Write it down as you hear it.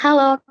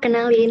Halo,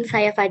 kenalin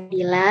saya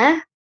Fadila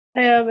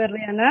Saya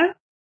Berliana.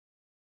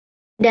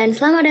 dan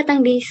selamat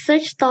datang di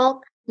Search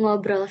Talk,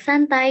 ngobrol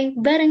santai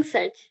bareng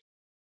Search.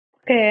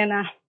 Oke,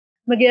 nah,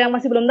 bagi yang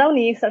masih belum tahu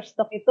nih, Search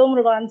Talk itu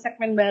merupakan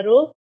segmen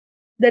baru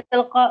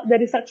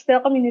dari Search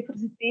Telkom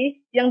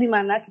University yang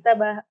dimana kita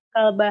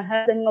bakal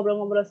bahas dan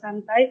ngobrol-ngobrol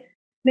santai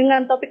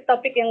dengan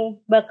topik-topik yang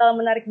bakal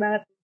menarik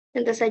banget.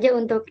 Tentu saja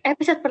untuk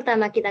episode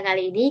pertama kita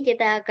kali ini,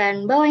 kita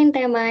akan bawain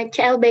tema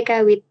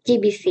CLBK with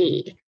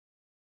JBC.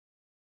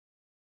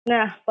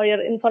 Nah, for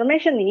your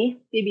information nih,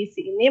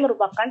 JBC ini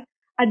merupakan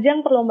ajang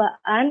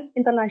perlombaan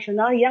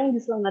internasional yang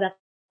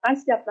diselenggarakan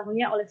setiap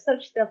tahunnya oleh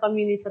Search Telkom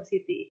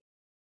University.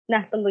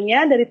 Nah,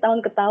 tentunya dari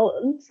tahun ke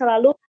tahun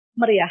selalu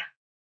meriah.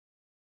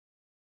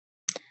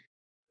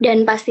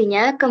 Dan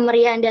pastinya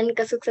kemeriahan dan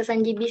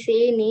kesuksesan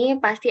JBC ini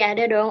pasti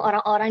ada dong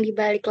orang-orang di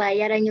balik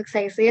layar yang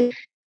nyuksesin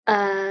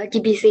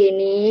JBC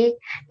ini.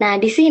 Nah,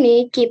 di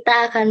sini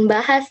kita akan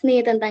bahas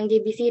nih tentang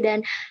JBC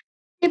dan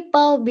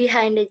people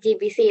behind the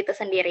JBC itu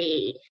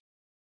sendiri.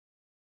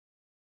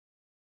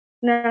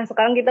 Nah,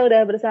 sekarang kita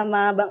udah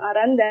bersama Bang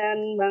Aran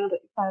dan Bang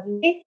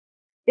Rifani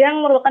yang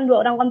merupakan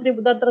dua orang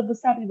kontributor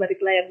terbesar di balik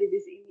layar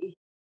JBC ini.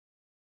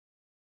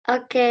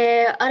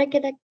 Oke,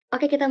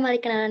 oke kita mari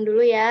kenalan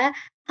dulu ya.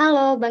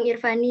 Halo Bang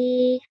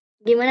Irfani,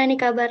 gimana nih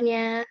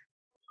kabarnya?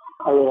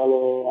 Halo, halo,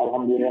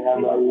 alhamdulillah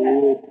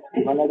baik.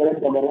 Gimana kalian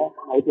kabarnya?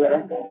 Baik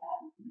ya?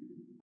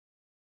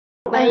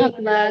 Baik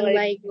Bang,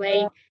 baik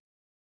baik.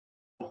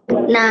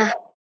 Nah,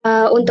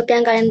 untuk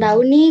yang kalian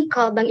tahu nih,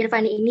 kalau Bang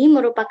Irfani ini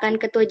merupakan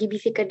ketua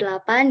GBC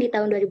ke-8 di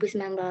tahun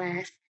 2019.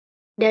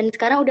 Dan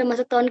sekarang udah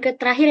masuk tahun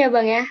ke terakhir ya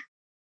Bang ya?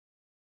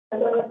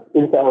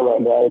 Insya Allah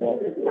doain ya.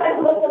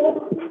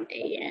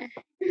 Iya.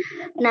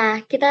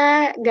 Nah,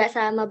 kita nggak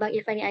sama Bang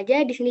Irfani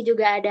aja, di sini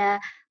juga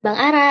ada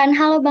Bang Aran.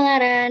 Halo Bang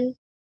Aran.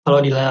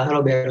 Halo Dila, halo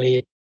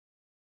Berli.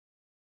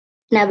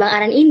 Nah, Bang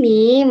Aran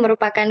ini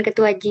merupakan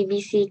ketua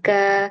GBC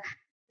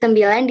ke-9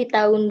 di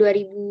tahun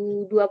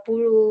 2020.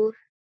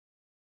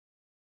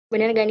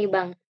 Bener gak nih,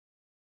 Bang?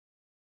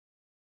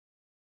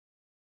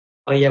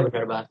 Oh iya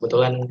benar banget,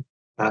 kebetulan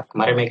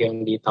kemarin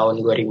megang di tahun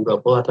 2020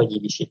 atau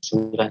JBC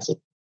 9 sih.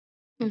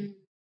 Hmm.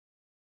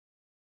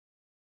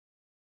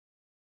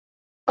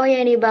 Oh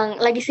ya nih,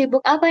 Bang. Lagi sibuk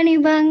apa nih,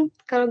 Bang?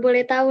 Kalau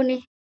boleh tahu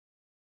nih,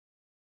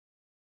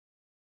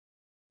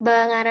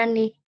 Bang Aran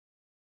nih.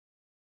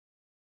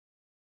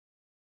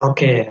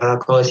 Oke,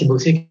 kalau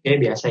sibuk sih kayak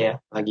biasa ya,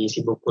 lagi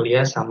sibuk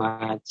kuliah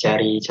sama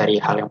cari-cari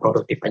hal yang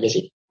produktif aja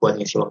sih buat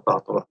ngisi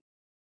waktu-waktu.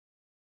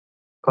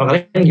 Kalau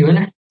kalian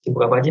gimana? Sibuk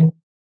apa aja?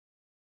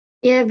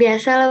 Ya,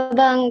 biasa lah,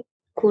 Bang.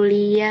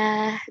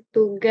 Kuliah,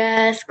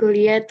 tugas,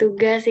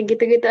 ya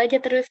gitu-gitu aja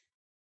terus.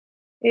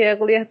 Iya,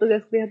 kuliah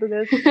tugas. Dan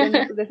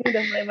tugasnya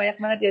udah mulai banyak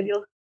banget ya,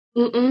 Dil.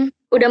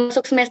 Udah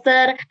masuk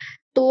semester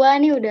tua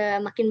nih,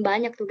 udah makin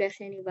banyak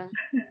tugasnya nih, Bang.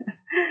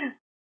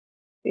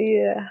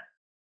 Iya.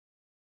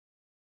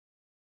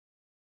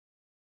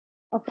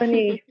 Oke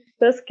nih,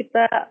 terus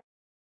kita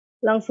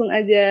langsung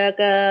aja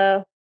ke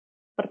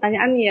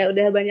pertanyaan nih ya.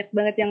 Udah banyak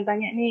banget yang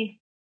tanya nih.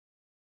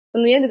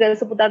 Tentunya juga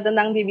seputar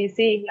tentang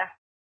BBC. Nah,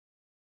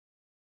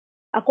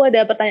 aku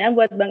ada pertanyaan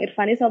buat Bang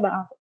Irfani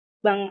sama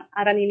Bang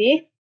Aran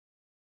ini.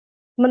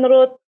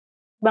 Menurut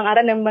Bang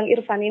Aran dan Bang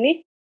Irfan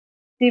ini,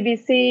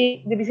 DBC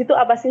itu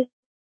apa sih?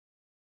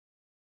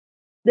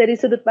 Dari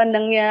sudut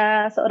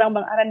pandangnya seorang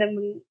Bang Aran dan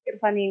Bang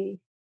Irfan ini.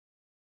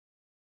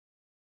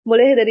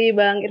 Boleh dari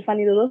Bang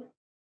Irfani dulu?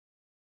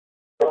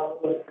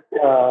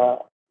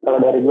 Kalau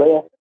dari gue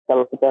ya,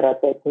 kalau secara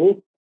teknis,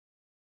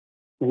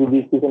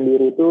 GBC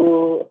sendiri itu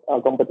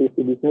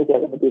kompetisi bisnis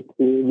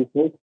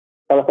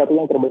salah satu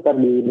yang terbesar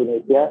di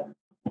Indonesia.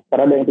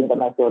 Karena ada yang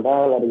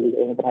internasional, ada juga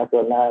yang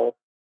internasional.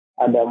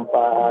 Ada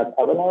empat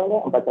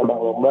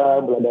cabang lomba,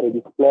 mulai dari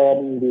display,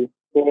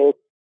 bisnis,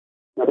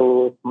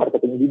 terus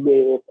marketing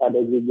debate,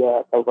 ada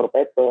juga cover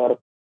paper,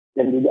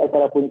 dan juga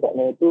acara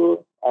puncaknya itu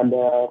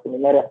ada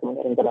seminar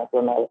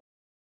internasional.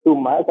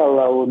 Cuma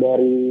kalau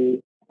dari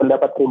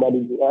pendapat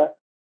pribadi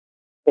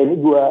ini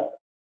gua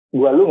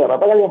lu nggak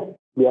apa-apa kali ya,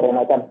 biar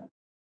enakan.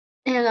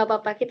 Ya, nggak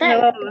apa-apa. Kita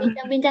Nggak apa-apa.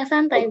 bincang-bincang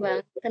santai,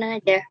 Bang.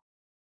 Tenang aja.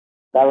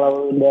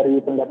 Kalau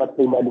dari pendapat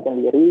pribadi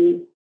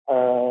sendiri,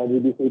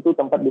 GBC itu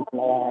tempat di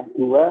mana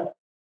gua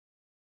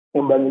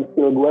ngembangin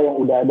skill gua yang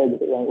udah ada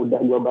gitu, yang udah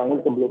gua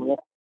bangun sebelumnya.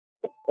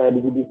 Di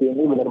GBC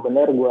ini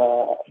benar-benar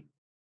gua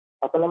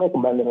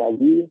kembangin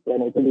lagi.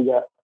 Dan itu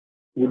juga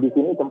GBC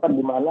ini tempat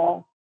di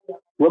mana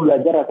gue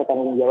belajar rasa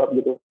tanggung jawab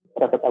gitu,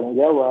 rasa tanggung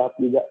jawab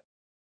juga,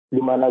 di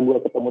mana gue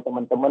ketemu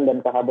teman-teman dan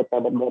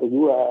sahabat-sahabat baru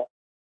gue,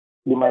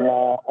 di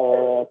mana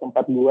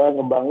tempat gue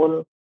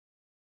ngebangun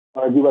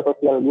jiwa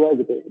sosial gue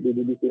gitu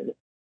di sini.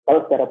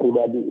 Kalau secara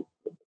pribadi.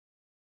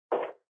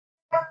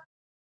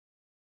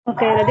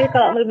 Oke, jadi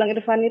kalau menurut Bang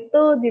Irfan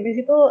itu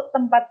DBC itu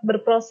tempat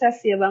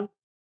berproses ya Bang,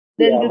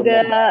 dan Ya, juga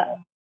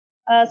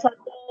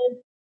suatu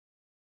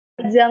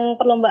ajang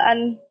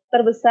perlombaan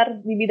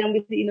terbesar di bidang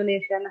bisnis di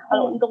Indonesia. Nah,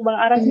 kalau untuk Bang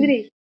Aran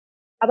sendiri,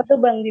 apa tuh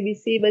Bang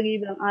DBC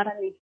bagi Bang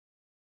Aran nih?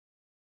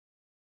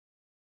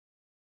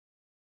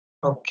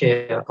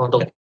 Oke,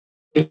 untuk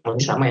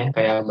Ini sama ya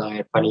kayak Bang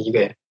Irfani juga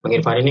ya. Bang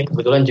Irfani ini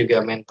kebetulan juga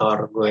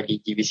mentor gue di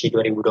JBC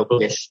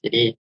 2020 guys.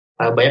 Jadi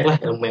banyaklah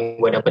ilmu yang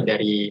gue dapat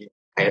dari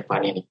Kak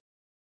Irfani ini.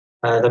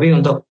 Tapi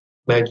untuk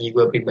bagi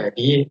gue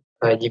pribadi,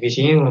 JBC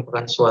ini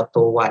merupakan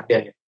suatu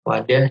wadah ya.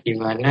 Wadah di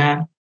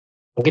mana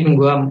mungkin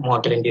gue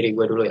mewakili diri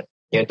gue dulu ya.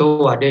 Yaitu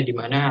wadah di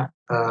mana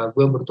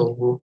gue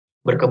bertumbuh,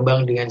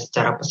 berkembang dengan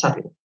secara pesat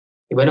gitu.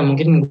 Di mana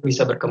mungkin gue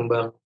bisa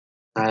berkembang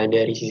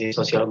dari sisi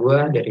sosial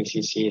gue, dari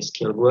sisi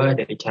skill gue,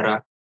 dari cara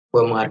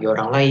gue menghargai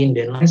orang lain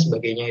dan lain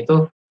sebagainya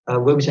itu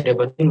gue bisa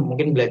dapetin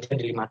mungkin belajar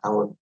di 5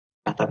 tahun.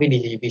 Nah tapi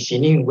di JBC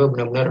ini gue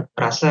benar-benar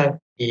merasa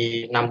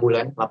di 6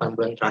 bulan, 8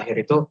 bulan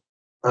terakhir itu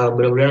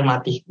benar-benar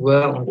melatih gue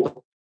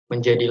untuk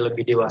menjadi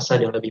lebih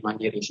dewasa dan lebih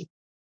mandiri sih.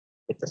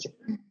 Gitu sih.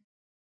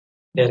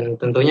 Dan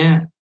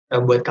tentunya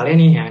buat kalian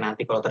nih yang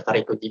nanti kalau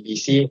tertarik ke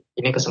JBC,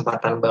 ini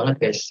kesempatan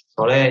banget guys.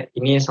 Soalnya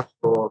ini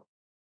satu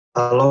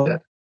lomba,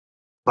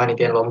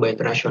 panitian lomba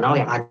internasional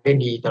yang ada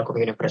di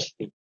Telkom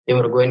University. Jadi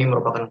menurut gue ini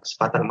merupakan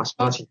kesempatan emas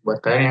banget sih buat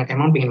kalian yang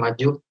emang pengen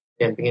maju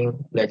dan pengen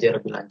belajar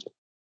lebih lanjut.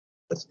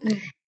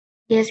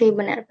 Iya sih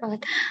benar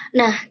banget.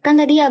 Nah kan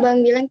tadi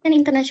abang bilang kan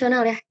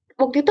internasional ya.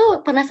 Waktu itu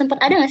pernah sempat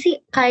ada nggak sih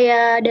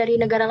kayak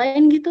dari negara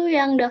lain gitu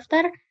yang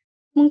daftar?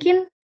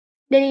 Mungkin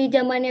dari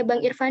zamannya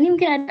Bang Irfani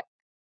mungkin ada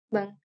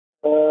Bang.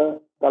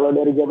 Kalau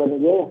dari zaman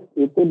dia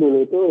itu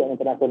dulu itu yang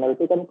internasional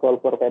itu kan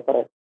call for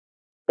paper ya.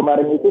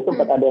 Kemarin itu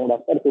sempat ada yang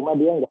daftar, cuma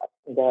dia nggak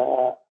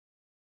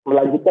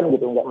melanjutkan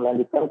gitu, nggak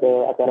melanjutkan ke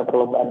acara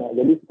perlombaannya.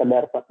 Jadi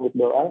sekedar submit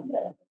doang.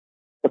 Ya.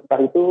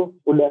 Setelah itu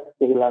udah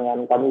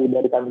kehilangan kami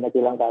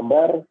kehilangan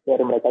kabar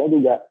dari mereka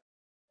juga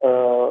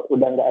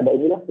udah nggak ada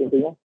inilah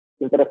intinya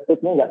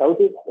interestednya nggak tahu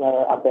sih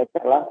apa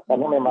lah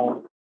karena memang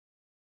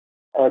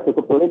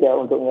cukup sulit ya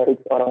untuk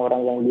nge-reach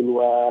orang-orang yang di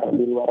luar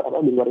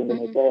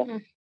Indonesia ya.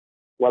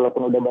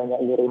 Walaupun udah banyak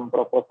ngirim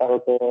proposal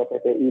ke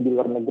PPI di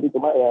luar negeri,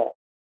 cuma ya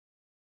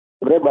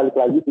sebenarnya balik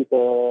lagi sih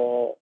ke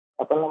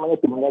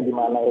timnya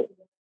gimana ya,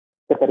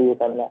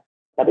 keseriusannya.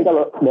 Tapi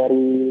kalau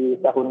dari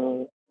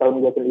tahun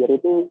gue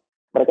sendiri itu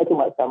mereka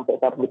cuma sampai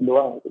submit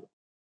doang gitu.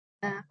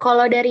 Nah,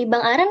 kalau dari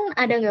Bang Aran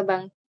ada nggak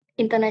Bang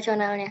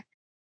internasionalnya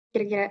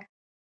kira-kira?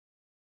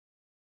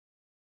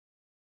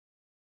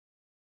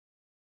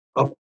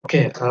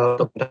 Oke,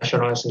 untuk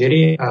internasional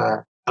sendiri,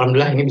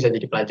 alhamdulillah ini bisa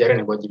jadi pelajaran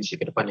ya buat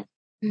JBC ke depannya.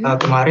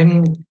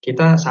 Kemarin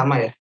kita sama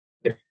ya,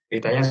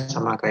 ceritanya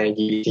sama kayak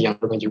JBC yang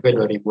dulu juga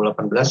 2018.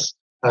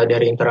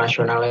 Dari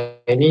internasional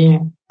ini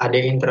ada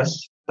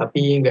interest,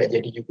 tapi nggak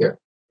jadi juga.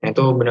 Nah,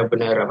 itu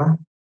benar-benar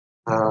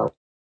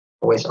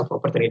waste of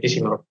opportunity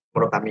sih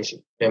menurut kami sih.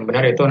 Dan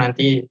benar itu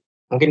nanti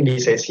mungkin di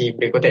sesi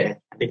berikutnya ya,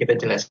 nanti kita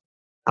jelas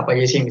apa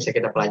aja sih yang bisa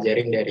kita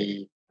pelajarin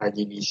dari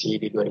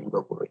JBC di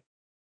 2020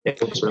 ya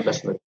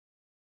 2019.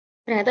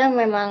 Ternyata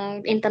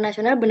memang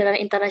internasional beneran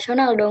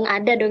internasional dong.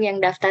 Ada dong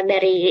yang daftar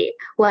dari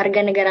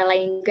warga negara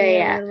lain juga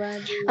ya.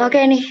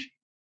 Oke nih,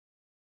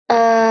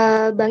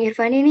 Bang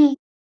Irfan ini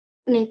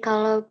nih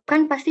kalau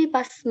kan pasti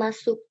pas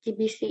masuk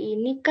JBC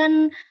ini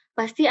kan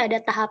pasti ada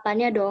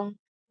tahapannya dong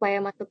supaya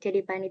masuk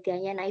jadi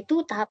panitianya. Nah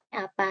itu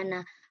tahapnya apa?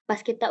 Nah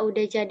pas kita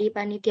udah jadi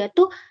panitia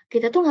tuh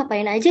kita tuh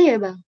ngapain aja ya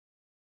Bang?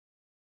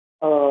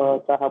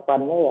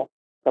 Tahapannya ya,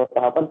 kalau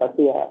tahapan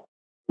pasti ya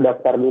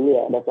daftar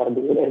dulu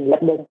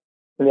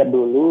lihat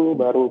dulu,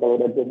 baru kalau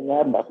udah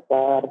benar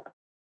daftar.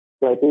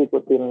 Setelah itu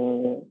ikutin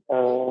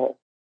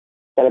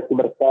seleksi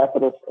berkas,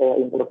 terus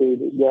interview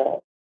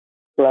juga.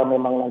 Setelah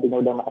memang nantinya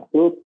udah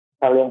masuk,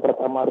 hal yang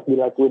pertama harus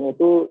dilakuin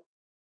itu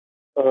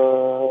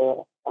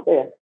apa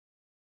ya?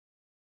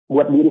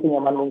 Buat diri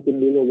senyaman mungkin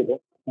dulu gitu.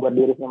 Buat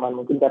diri senyaman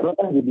mungkin karena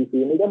kan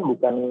JBC ini kan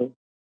bukan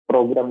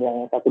program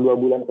yang 1-2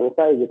 bulan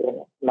selesai gitu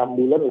ya. 6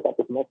 bulan 1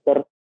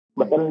 semester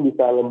bahkan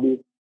bisa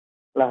lebih.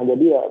 Nah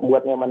jadi ya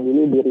buat nyaman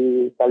dulu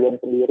diri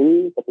kalian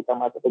sendiri ketika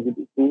masuk ke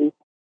JBC.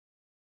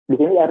 Di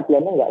sini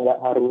artiannya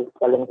nggak harus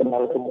kalian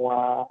kenal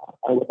semua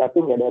anggota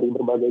tim ya dari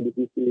berbagai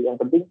divisi.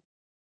 Yang penting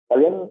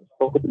kalian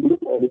fokus dulu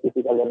ke divisi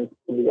kalian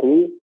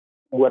sendiri,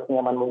 buat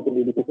nyaman mungkin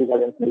di divisi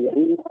kalian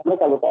sendiri. Karena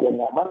kalau kalian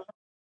nyaman,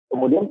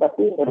 kemudian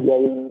pasti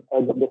ngerjain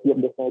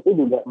job-desknya itu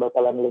juga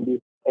bakalan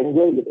lebih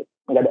enjoy gitu,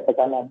 nggak ada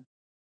tekanan.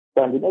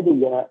 Selanjutnya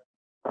juga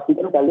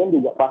pastikan kalian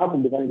juga paham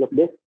dengan job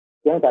desk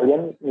yang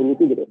kalian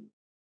miliki gitu.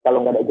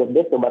 Kalau nggak ada job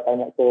desk, coba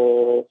tanya ke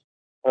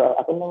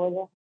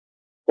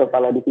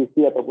kepala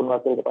divisi ataupun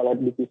wakil kepala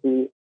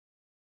divisi.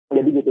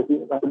 Jadi gitu sih,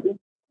 maksudnya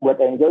buat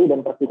enjoy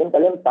dan pastikan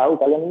kalian tahu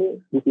kalian ini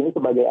di sini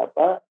sebagai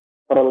apa,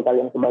 role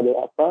kalian sebagai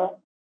apa,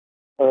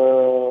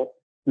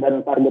 dan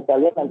target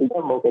kalian nantinya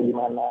mau kayak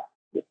gimana.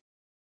 Gitu.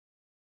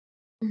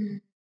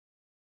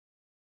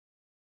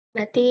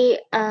 Berarti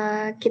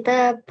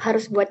kita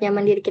harus buat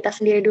nyaman diri kita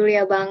sendiri dulu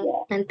ya Bang. Ya,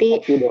 nanti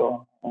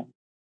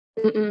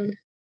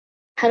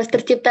harus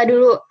tercipta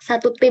dulu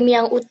satu tim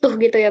yang utuh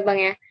gitu ya Bang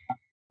ya.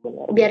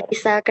 Biar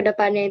bisa ke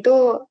depannya itu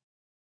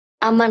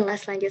aman lah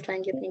selanjutnya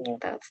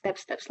kita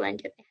step-step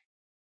selanjutnya.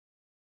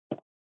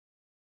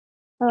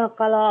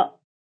 Kalau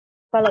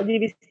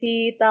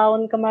JBC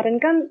tahun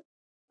kemarin kan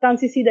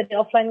transisi dari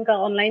offline ke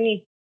online nih.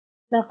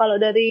 Nah kalau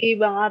dari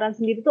Bang Aran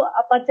sendiri tuh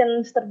apa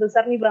challenge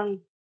terbesar nih Bang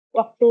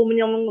waktu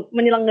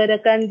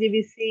menyelenggarakan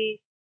JBC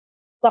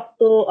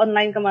waktu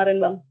online kemarin,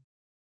 Bang?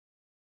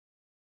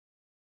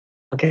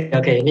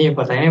 Oke, ini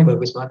pertanyaannya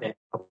bagus banget ya.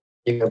 Aku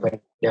juga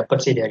banyak dapat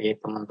sih dari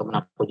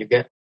teman-teman aku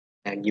juga.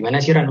 Nah,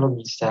 gimana sih Ran lo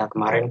bisa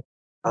kemarin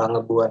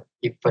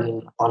ngebuat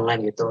event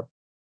online gitu?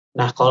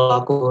 Nah, kalau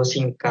aku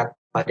singkat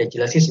pada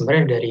jelas sih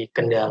sebenarnya dari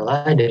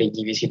kendala dari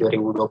GBC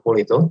 2020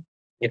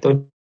 itu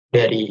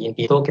dari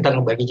inti itu kita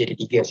ngebagi jadi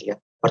tiga sih ya.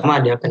 Pertama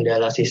ada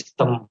kendala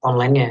sistem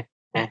online-nya.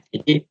 Nah,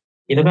 jadi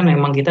itu kan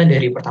memang kita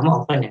dari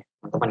pertama offline ya,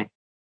 teman-teman ya.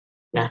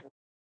 Nah,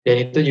 dan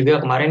itu juga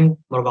kemarin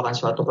merupakan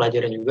suatu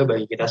pelajaran juga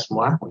bagi kita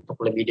semua untuk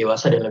lebih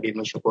dewasa dan lebih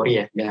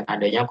mensyukuri ya dengan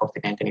adanya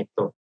COVID-19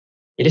 itu.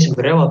 Jadi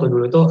sebenarnya waktu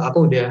dulu tuh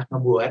aku udah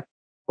ngebuat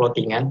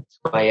plottingan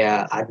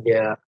supaya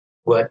ada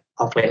buat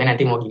offline-nya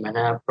nanti mau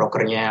gimana,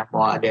 prokernya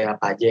mau ada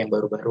apa aja yang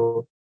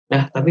baru-baru.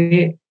 Nah,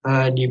 tapi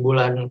di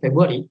bulan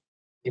Februari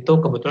itu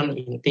kebetulan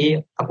inti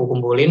aku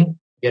kumpulin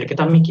biar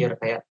kita mikir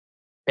kayak,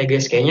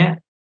 guys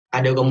kayaknya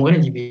ada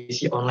kemungkinan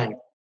GBC online.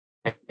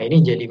 Nah,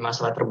 ini jadi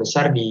masalah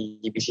terbesar di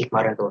JBC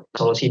kemarin tuh.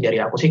 Solusi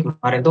dari aku sih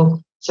kemarin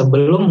tuh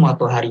sebelum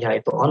waktu hari H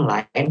itu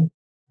online,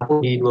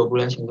 aku di 2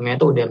 bulan sebelumnya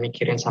tuh udah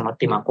mikirin sama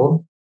tim aku.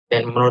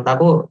 Dan menurut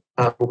aku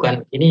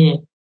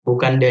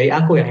bukan dari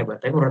aku yang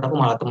hebat, tapi menurut aku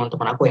malah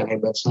teman-teman aku yang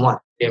hebat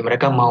semua. Dan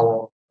mereka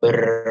mau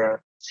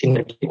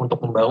bersinergi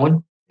untuk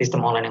membangun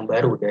sistem online yang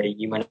baru dari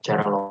gimana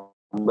cara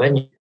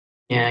lombanya,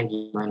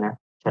 gimana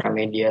cara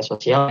media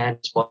sosialnya,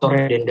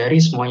 sponsornya, dan dari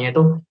semuanya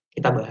itu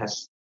kita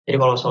bahas. Jadi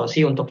kalau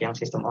solusi untuk yang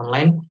sistem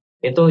online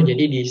itu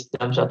jadi di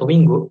dalam 1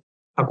 minggu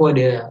aku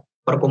ada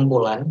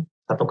perkumpulan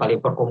 1 kali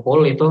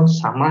perkumpul itu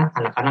sama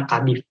anak-anak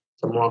kadif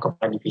semua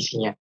kepala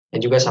divisinya dan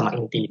juga sama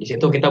inti. Di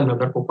situ kita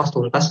benar-benar kupas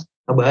tuntas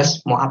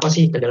ngebahas mau apa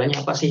sih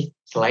kendalanya apa sih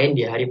selain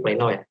di hari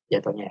pleno ya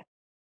jatuhnya.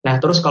 Nah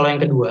terus kalau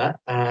yang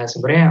kedua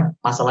sebenarnya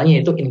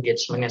masalahnya itu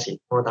engagementnya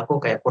sih menurut aku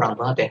kayak kurang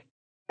banget ya.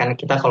 Kan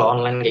kita kalau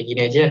online kayak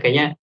gini aja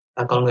kayaknya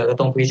kalau nggak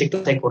ketemu fisik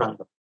tuh saya kurang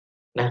tuh.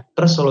 Nah,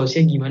 terus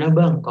solusinya gimana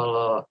Bang?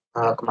 Kalau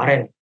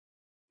kemarin?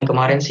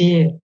 Kemarin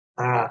sih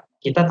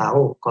kita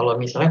tahu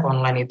kalau misalnya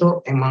online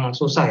itu emang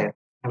susah ya.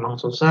 Emang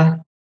susah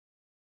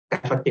ke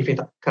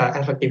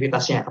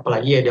efektivitasnya,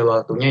 apalagi ada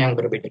waktunya yang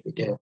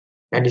berbeda-beda.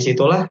 Nah,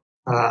 disitulah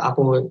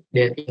aku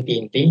dan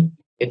inti-inti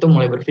itu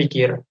mulai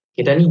berpikir,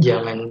 kita nih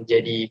jangan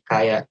jadi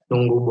kayak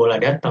nunggu bola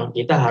datang,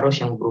 kita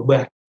harus yang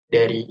berubah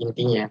dari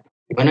intinya.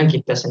 Dimana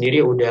kita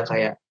sendiri udah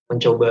kayak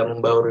mencoba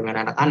membaur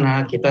dengan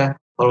anak-anak, kita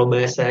kalau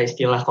bahasa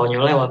istilah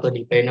konyolnya waktu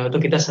di Peno itu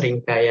kita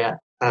sering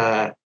kayak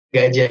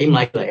gajaim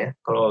lagi lah ya,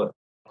 kalau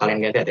kalian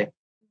nggak lihat ya.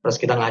 Terus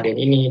kita ngadain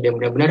ini, dan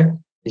benar-benar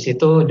di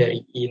situ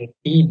dari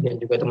inti dan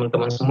juga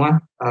teman-teman semua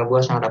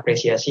gue sangat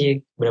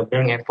apresiasi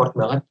benar-benar nge-effort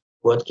banget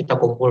buat kita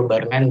kumpul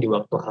barengan di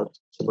waktu hal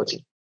tersebut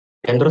sih.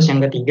 Dan terus yang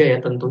ketiga ya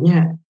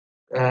tentunya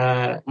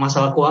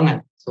masalah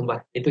keuangan,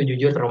 sumpah itu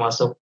jujur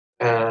termasuk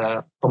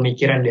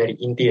pemikiran dari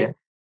inti ya.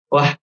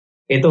 Wah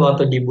itu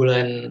waktu di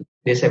bulan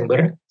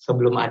Desember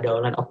sebelum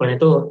ada online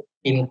offline itu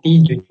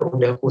inti jujur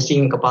udah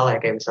pusing kepala ya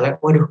kayak misalnya,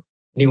 waduh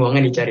ini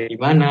uangnya dicari di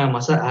mana,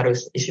 masa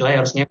harus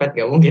istilahnya harus nyepet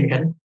gak mungkin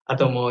kan,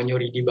 atau mau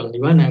nyuri di bank di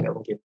mana nggak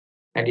mungkin.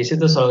 Nah di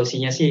situ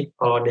solusinya sih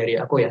kalau dari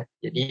aku ya.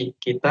 Jadi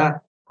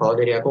kita kalau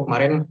dari aku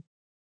kemarin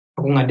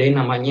aku ngadain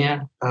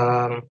namanya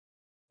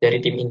dari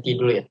tim inti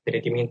dulu ya. Dari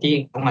tim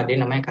inti aku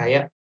ngadain namanya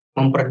kayak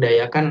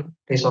memperdayakan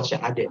resource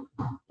yang ada.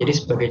 Jadi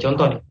sebagai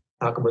contoh nih,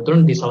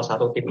 kebetulan di salah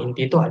satu tim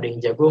inti itu ada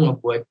yang jago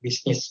ngebuat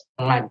bisnis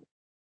online.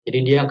 Jadi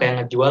dia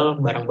kayak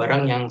ngejual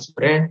barang-barang yang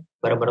sebenarnya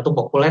barang-barang itu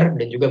populer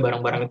dan juga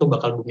barang-barang itu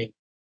bakal booming.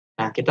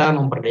 Nah, kita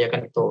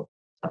memperdayakan itu.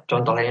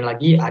 Contoh lain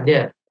lagi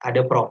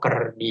ada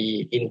broker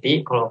di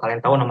Inti, kalau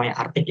kalian tahu namanya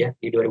Arctic ya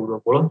di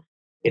 2020.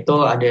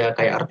 Itu ada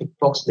kayak Arctic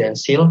Fox dan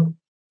Seal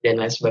dan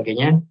lain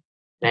sebagainya.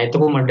 Nah, itu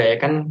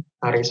memperdayakan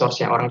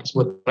resource-nya orang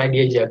tersebut. Karena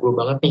dia jago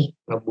banget nih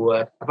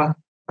ngebuat apa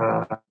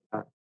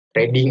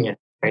trading ya.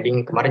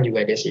 Trading kemarin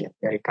juga ada sih ya,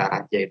 dari Kak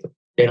Raja itu.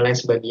 Dan lain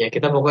sebagainya.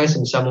 Kita pokoknya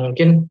sebisa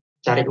mungkin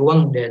cari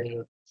uang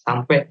dan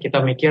sampai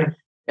kita mikir,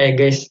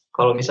 guys,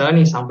 kalau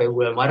misalnya nih sampai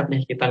bulan Maret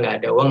nih kita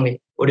nggak ada uang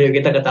nih, udah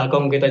kita ke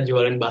Telkom kita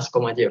jualin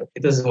baskom aja.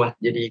 Itu semua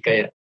jadi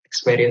kayak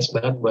experience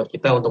banget buat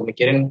kita untuk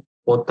mikirin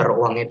muter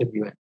uangnya itu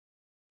gimana.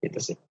 Gitu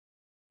sih.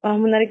 Wah,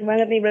 menarik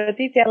banget nih.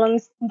 Berarti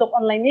challenge untuk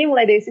online-nya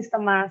mulai dari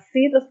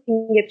sistemasi, terus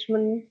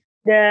engagement,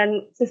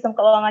 dan sistem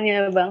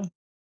keuangannya, Bang.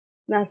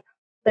 Nah,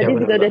 tadi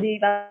juga udah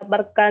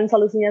dipaparkan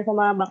solusinya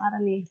sama Bang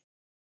Aran nih.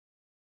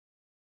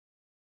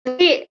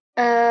 Tapi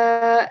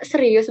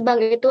serius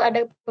Bang, itu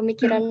ada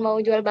pemikiran mau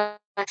jual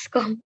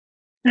baskom.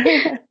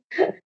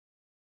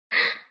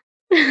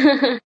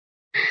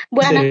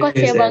 Buat anak kos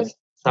ya Bang.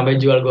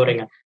 Sampai jual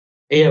gorengan.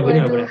 Iya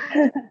benar-benar.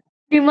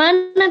 Di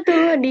mana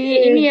tuh?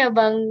 Di ini ya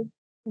Bang.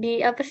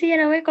 Di apa sih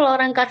namanya kalau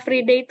orang Car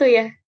Free Day itu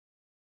ya?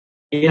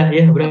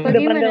 Iya benar.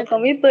 Depan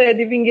Telkom itu ya,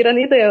 di pinggiran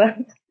itu ya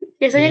Bang.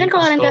 Biasanya kan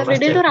kalau orang Car Free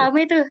Day itu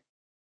ramai tuh.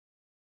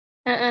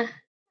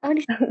 Oh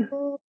di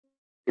situ.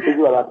 Itu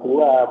jual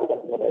aqua bukan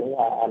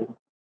gorengan.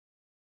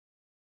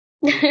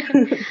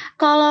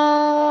 Kalau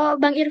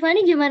Bang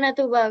Irfani gimana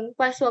tuh Bang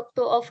pas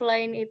waktu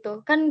offline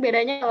itu? Kan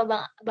bedanya kalau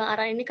Bang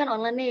Aran ini kan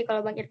online nih,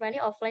 kalau Bang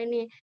Irfani offline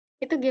nih.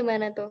 Itu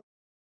gimana tuh?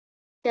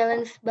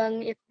 Challenge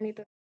Bang Irfani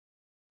itu?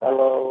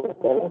 Kalau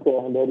challenge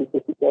ya dari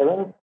sisi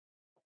challenge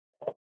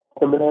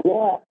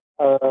sebenarnya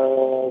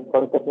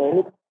konsepnya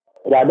ini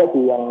nggak ada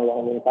sih yang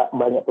minta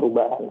banyak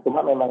perubahan.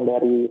 Cuma memang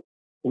dari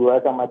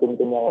gua sama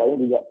tim-tim yang lain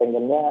juga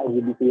pengennya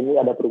JBC ini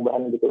ada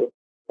perubahan gitu.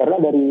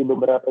 Karena dari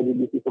beberapa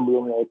JBC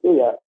sebelumnya itu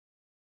ya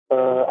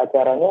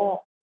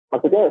acaranya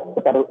maksudnya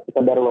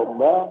sekedar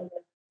lomba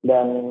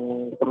dan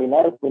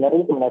seminar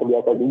ini seminar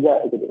biasa juga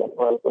gitu kan.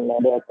 Walaupun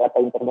ada acara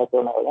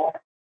internasionalnya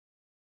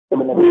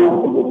sebenarnya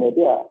sebelumnya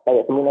itu ya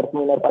kayak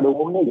seminar pada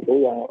umumnya gitu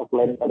yang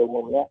offline pada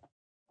umumnya.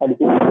 Nah di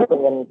sini aku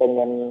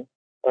pengen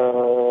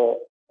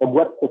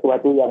membuat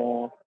sesuatu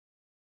yang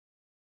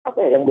apa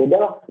ya yang beda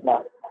lah.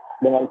 Nah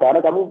dengan cara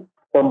kami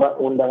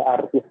coba undang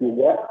artis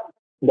juga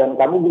dan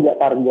kami juga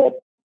target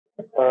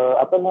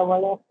apa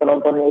namanya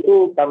penontonnya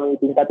itu kami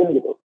tingkatin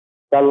gitu.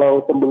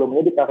 Kalau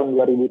sebelumnya di tahun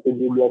 2017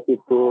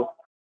 itu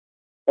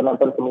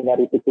penonton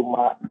seminar itu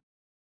cuma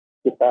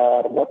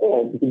sekitar berapa ya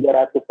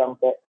 300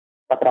 sampai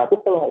 400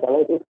 kalau nggak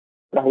salah itu.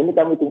 Nah ini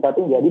kami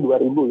tingkatin jadi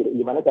 2000 gitu.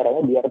 Gimana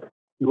caranya biar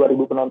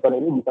 2000 penonton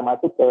ini bisa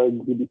masuk ke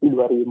GDC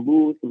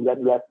 2019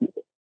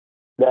 gitu.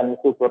 Dan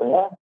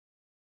syukurnya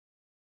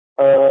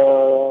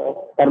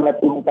karena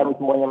tim kami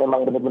semuanya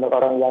memang benar-benar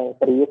orang yang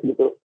serius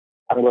gitu.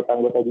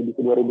 Anggota-anggota GDC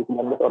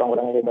 2019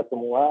 orang-orang yang hebat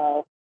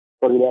semua.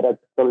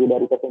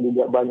 Solidaritasnya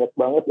juga banyak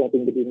banget yang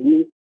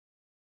tinggi-tinggi.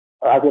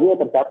 Akhirnya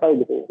tercapai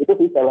gitu. Itu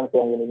sih challenge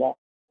yang ininya.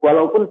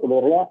 Walaupun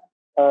sebenarnya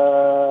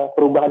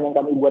perubahan yang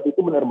kami buat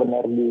itu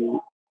benar-benar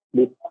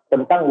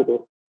ditentang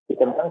gitu,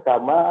 ditentang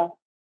sama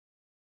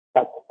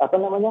apa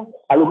namanya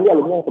alumni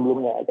yang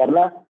sebelumnya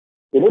karena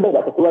ini udah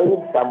gak sesuai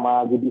nih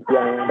sama JBC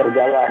yang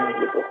berjalan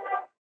gitu.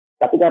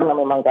 Tapi karena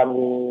memang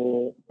kami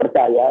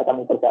percaya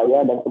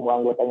dan semua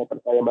anggotanya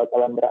percaya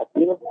bakalan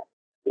berhasil,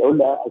 ya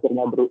udah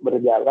akhirnya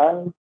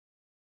berjalan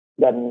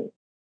dan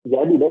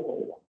jadi deh.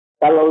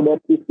 Kalau dari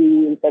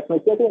sisi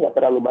teknisnya sih nggak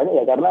terlalu banyak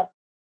ya karena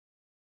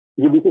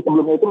JBC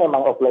sebelumnya itu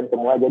memang offline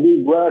semua, jadi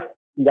gue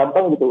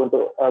gampang gitu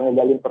untuk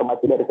ngegali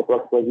informasi dari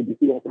ketua-ketua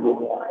JBC yang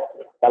sebelumnya.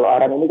 Kalau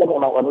Aran ini kan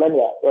memang online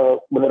ya,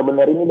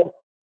 bener-bener ini deh,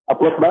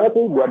 upload banget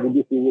sih buat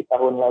JBC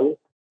tahun lalu.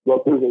 Gue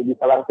tuh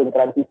bisa langsung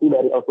transisi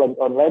dari offline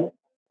ke online,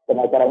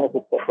 dan acaranya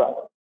sukses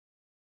banget.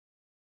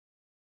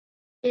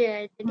 Iya,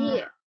 jadi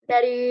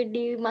dari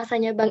di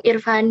masanya Bang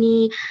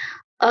Irfani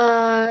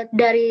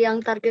dari yang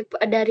target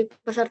dari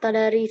peserta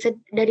dari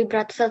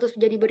beratus-ratus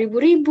jadi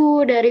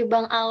beribu-ribu, dari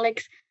Bang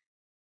Alex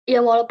ya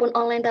walaupun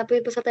online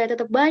tapi pesertanya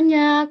tetap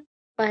banyak.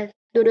 Pas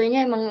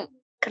dua-duanya emang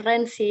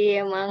keren sih,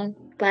 emang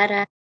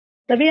parah.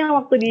 Tapi yang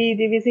waktu di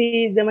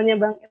divisi zamannya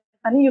Bang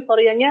Irfani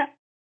euforianya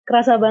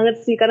kerasa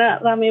banget sih karena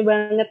rame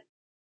banget,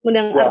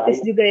 undang artis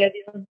juga ya.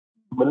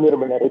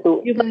 Bener-bener itu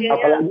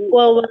apalagi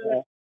wow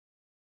banget.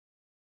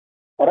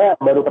 Karena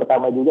baru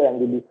pertama juga yang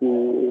divisi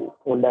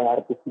undang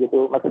artis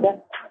gitu.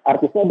 Maksudnya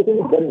artisnya di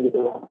sini band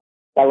gitu loh.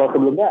 Kalau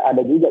sebelumnya ada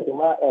juga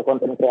cuma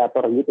konten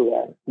kreator gitu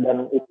kan.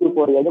 Dan itu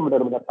euforianya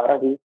benar-benar parah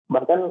sih.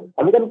 Bahkan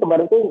kami kan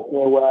kemarin tuh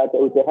nyewa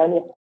CUCH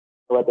nih.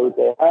 Nyewa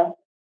CUCH.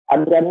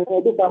 Antriannya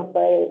itu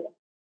sampai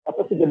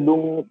apa sih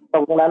gedung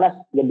tukang nanas,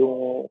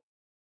 gedung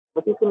apa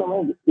sih itu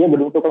namanya? Ya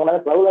gedung tukang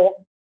nanas lalu lah ya.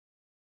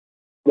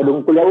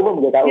 Gedung kuliah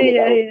umum gak tahu.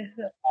 Iya.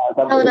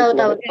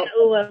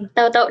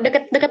 Tahu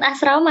deket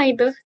asrama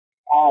itu.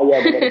 Iya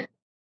benar.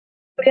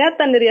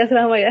 Kelihatan dari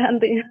asrama ya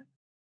antinya.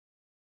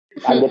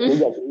 Kaget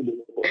juga sih,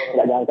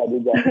 nggak nyangka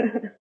juga.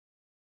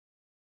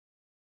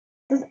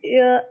 Terus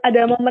ya,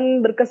 ada momen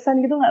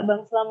berkesan gitu nggak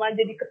Bang selama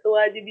jadi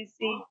ketua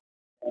JBC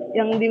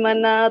yang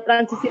dimana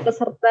transisi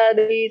peserta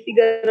dari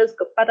 300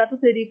 ke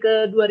 400 jadi ke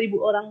 2000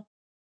 orang,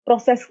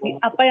 proses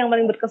apa yang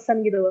paling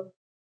berkesan gitu Bang?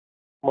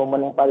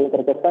 Momen yang paling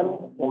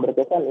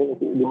berkesan ini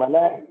sih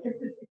dimana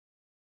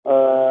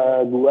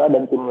gua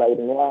dan tim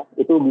lainnya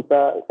itu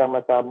bisa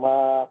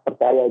sama-sama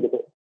percaya gitu,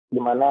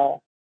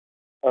 dimana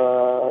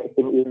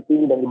tim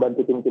inti dan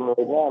dibantu tim-tim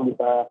lainnya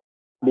bisa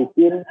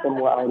bikin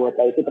semua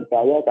anggota itu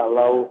percaya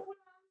kalau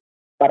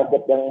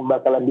target yang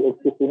bakalan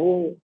dieksis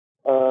ini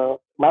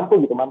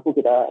mampu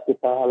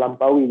kita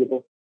lampaui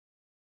gitu.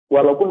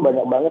 Walaupun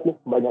banyak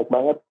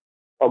banget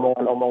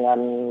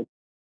omongan-omongan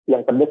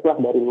yang pedes lah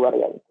dari luar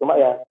ya.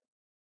 Cuma ya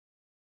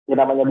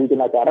namanya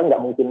bikin acara nggak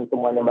mungkin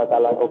semuanya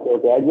bakalan oke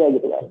aja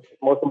gitu kan.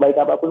 Mau sebaik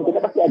apapun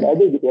kita pasti ada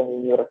aja gitu yang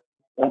nyinyir.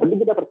 Yang penting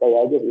kita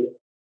percaya aja sih.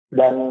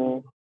 Dan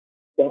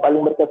yang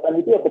paling berkesan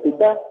itu ya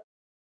ketika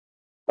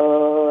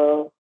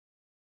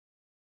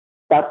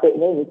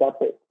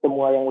capek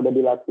semua yang udah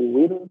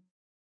dilakuin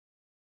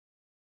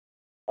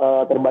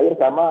terbayar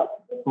sama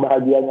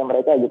bahagianya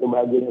mereka gitu,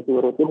 bahagianya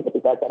seluruh tim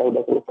ketika acara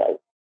udah selesai.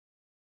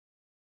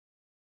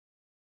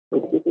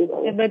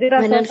 Ya berarti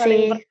rasa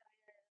saling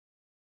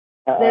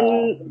dan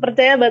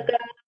percaya bakal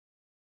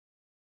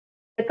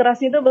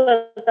keras itu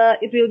bakal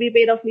it will be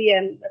paid off the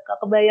end, bakal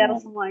kebayar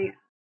semuanya.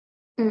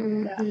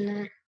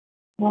 Benar.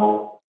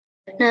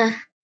 Nah,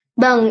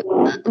 Bang,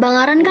 Bang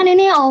Aran kan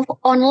ini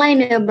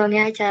online ya Bang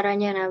ya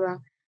acaranya, nah Bang.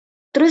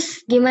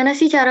 Terus gimana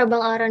sih cara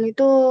Bang Aran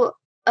itu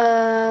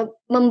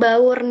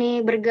membaur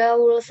nih,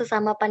 bergaul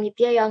sesama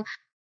panitia yang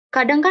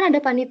kadang kan ada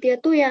panitia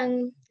tuh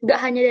yang gak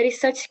hanya dari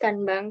search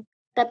kan Bang,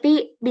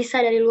 tapi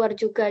bisa dari luar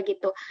juga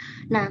gitu.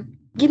 Nah,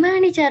 gimana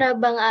nih cara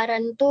Bang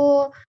Aran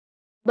tuh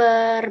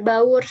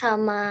berbaur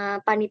sama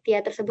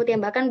panitia tersebut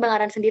yang bahkan Bang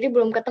Aran sendiri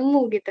belum ketemu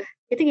gitu.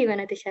 Itu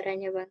gimana tuh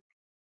caranya Bang?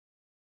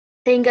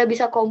 Sehingga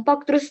bisa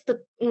kompak terus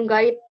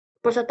nggait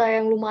peserta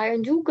yang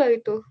lumayan juga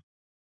itu.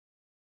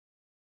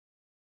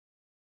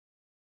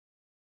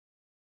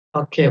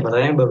 Oke,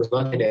 pertanyaan bagus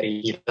banget ya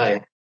dari kita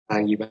ya. Nah,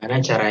 gimana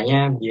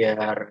caranya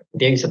biar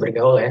dia bisa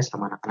bergaul ya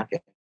sama anak-anak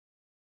ya.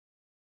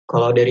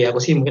 Kalau dari aku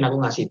sih mungkin aku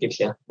ngasih tips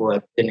ya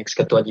buat the next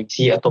ketua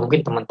JBC atau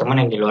mungkin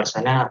teman-teman yang di luar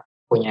sana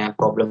punya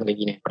problem kayak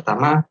gini.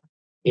 Pertama,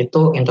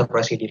 itu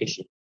introspeksi diri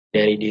sih.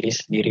 Dari diri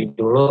sendiri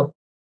dulu.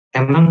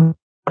 Emang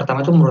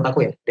pertama itu menurut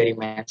aku ya dari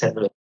mindset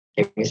dulu.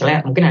 Kayak misalnya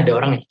mungkin ada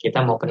orang nih,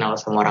 kita mau kenal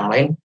sama orang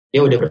lain,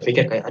 dia udah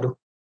berpikir kayak, aduh,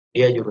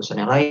 dia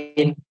jurusannya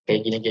lain, kayak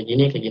gini, kayak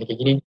gini, kayak gini, kayak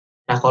gini.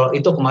 Nah, kalau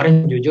itu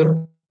kemarin jujur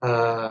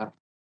eh,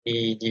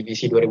 di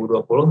GBC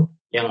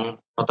 2020 yang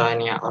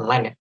notabene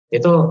online ya,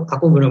 itu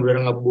aku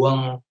benar-benar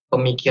ngebuang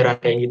pemikiran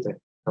kayak gitu.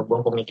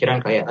 Ngebuang pemikiran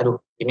kayak, aduh,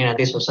 ini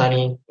nanti susah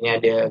nih, ini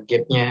ada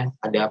gapnya,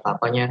 ada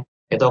apa-apanya.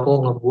 Itu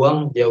aku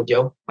ngebuang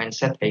jauh-jauh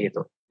mindset kayak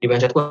gitu. Di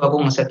mindsetku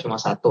aku ngeset cuma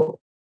satu,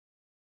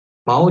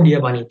 mau dia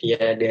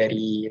panitia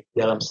dari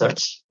dalam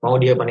search, mau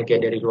dia panitia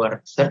dari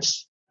luar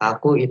search,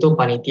 aku itu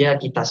panitia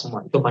kita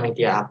semua, itu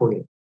panitia aku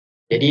gitu.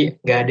 Jadi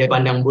nggak ada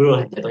pandang bulu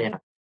lah jatuhnya.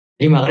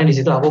 Jadi makanya di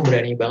situ aku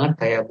berani banget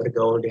kayak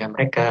bergaul dengan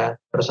mereka,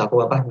 terus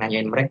aku apa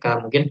nanyain mereka,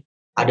 mungkin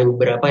ada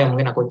beberapa yang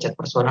mungkin aku chat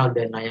personal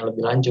dan nanya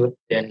lebih lanjut,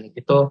 dan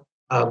itu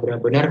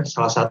benar-benar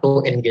salah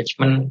satu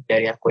engagement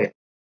dari aku ya.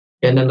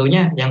 Dan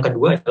tentunya yang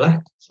kedua adalah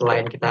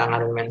selain kita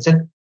ngalamin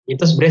mindset,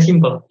 itu sebenarnya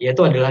simple,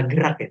 yaitu adalah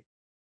gerak ya.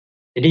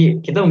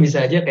 Jadi kita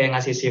bisa aja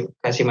kayak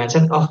kasih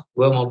mindset, oh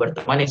gue mau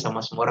berteman nih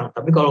sama semua orang.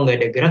 Tapi kalau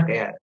nggak ada gerak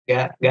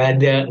ya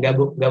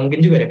nggak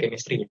mungkin juga ada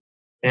chemistry.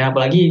 Dan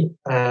apalagi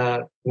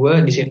gue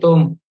di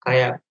situ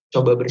kayak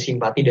coba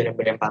bersimpati dan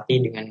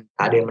berempati dengan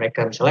keadaan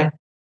mereka. Misalnya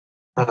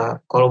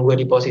kalau gue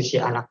di posisi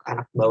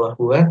anak-anak bawah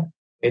gue,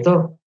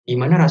 itu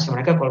gimana rasa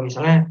mereka kalau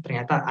misalnya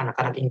ternyata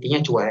anak-anak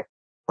intinya cuek.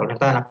 Kalau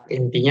ternyata anak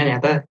intinya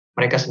ternyata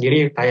mereka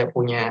sendiri kayak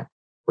punya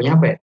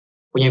punya apa ya?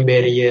 Punya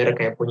barrier,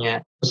 kayak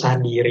punya susah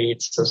diri,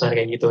 susah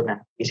kayak gitu. Nah,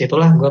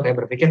 disitulah gue kayak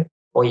berpikir,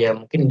 oh ya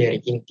mungkin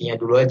dari intinya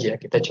dulu aja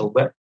kita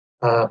coba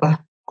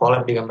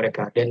collab dengan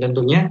mereka. Dan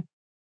tentunya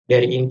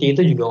dari inti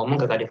itu juga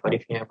ngomong ke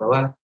kadif-kadifnya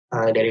bahwa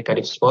dari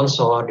kadif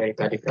sponsor, dari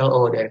kadif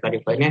LO, dari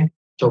kadif lainnya,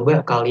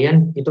 coba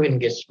kalian itu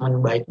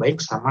engagement baik-baik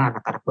sama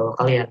anak-anak bawah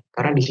kalian.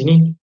 Karena di sini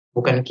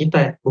bukan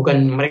kita,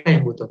 bukan mereka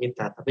yang butuh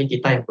kita, tapi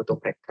kita yang butuh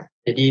mereka.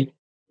 Jadi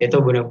itu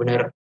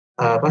benar-benar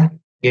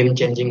game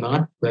changing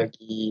banget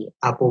bagi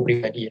aku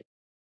pribadi ya.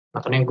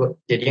 Makanya gue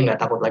jadi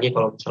nggak takut lagi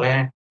kalau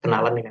misalnya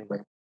kenalan dengan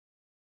banyak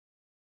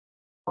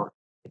orang.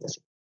 Gitu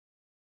sih.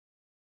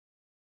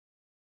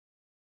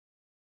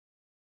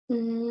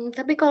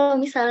 Tapi kalau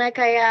misalnya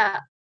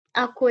kayak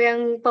aku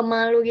yang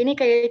pemalu gini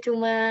kayak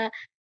cuma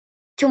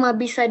cuma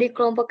bisa di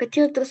kelompok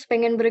kecil terus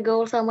pengen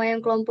bergaul sama yang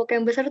kelompok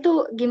yang besar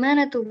tuh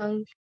gimana tuh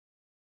Bang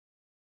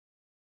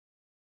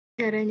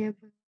caranya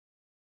Bang?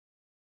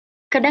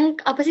 Kadang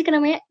apa sih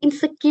namanya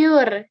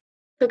insecure,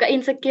 suka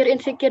insecure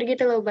insecure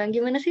gitu loh Bang.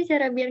 Gimana sih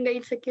cara biar nggak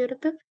insecure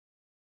tuh?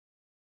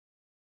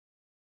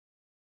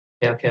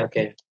 Oke, oke,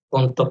 oke.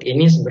 Untuk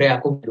ini sebenarnya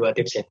aku dua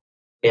tips ya.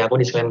 Ya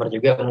aku disclaimer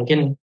juga,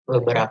 mungkin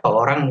beberapa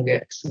orang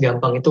nggak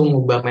segampang itu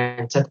ngubah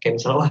mindset kayak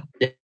misalnya, wah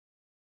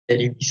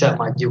jadi bisa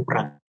maju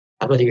perang.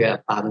 Aku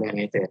juga paham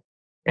dengan itu ya.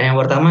 Yang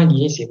pertama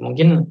gini sih,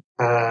 mungkin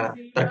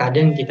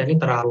terkadang kita ini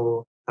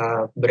terlalu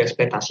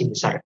berekspektasi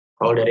besar.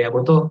 Kalau dari aku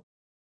tuh,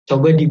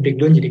 coba di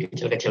breakdown jadi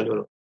kecil-kecil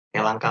dulu.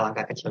 Kayak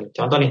langkah-langkah kecil.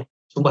 Contoh nih,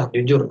 sumpah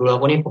jujur, dulu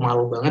aku nih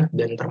pemalu banget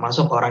dan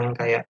termasuk orang yang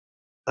kayak,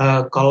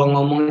 kalau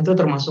ngomong itu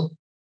termasuk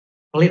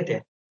pelit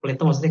ya. Pelit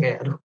itu maksudnya kayak,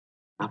 aduh,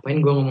 ngapain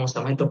gue ngomong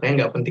sama itu, kayak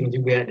nggak penting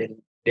juga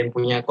dan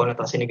punya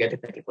konotasi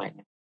negatif-negatif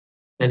lainnya.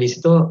 Nah di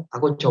situ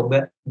aku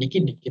coba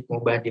dikit-dikit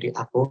ngubah diri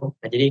aku.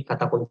 Nah jadi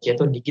kata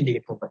kuncinya tuh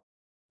dikit-dikit ngubah.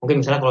 Mungkin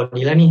misalnya kalau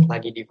Dila nih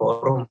lagi di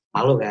forum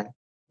malu kan.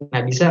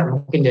 Nah bisa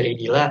mungkin dari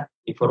Dila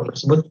di forum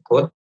tersebut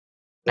ikut.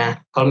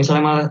 Nah kalau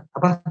misalnya malah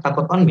apa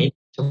takut on mic,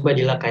 coba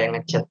Dila kayak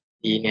ngechat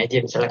di ini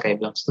aja, misalnya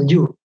kayak bilang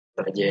setuju,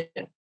 gitu aja.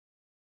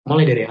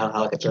 Mulai dari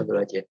hal-hal kecil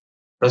dulu aja.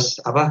 Terus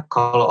apa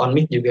kalau on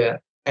mic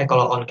juga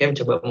kalau on cam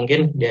coba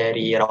mungkin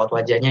dari raut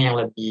wajahnya yang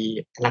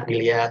lebih enak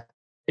dilihat.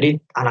 Jadi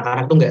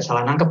anak-anak tuh nggak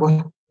salah nangkep,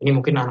 wah ini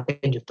mungkin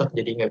anaknya jutek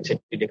jadi nggak bisa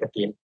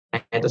dideketin.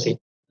 Nah itu sih.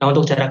 Nah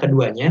untuk cara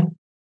keduanya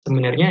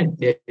sebenarnya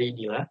dari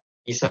Dila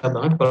bisa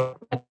banget kalau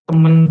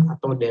temen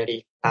atau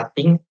dari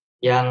cutting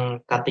yang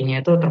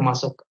cuttingnya itu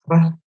termasuk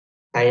apa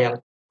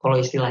kayak kalau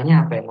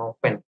istilahnya apa ya, mau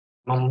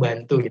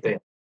membantu gitu ya.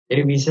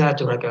 Jadi bisa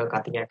curhat ke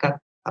cuttingnya,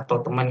 kak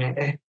atau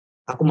temannya,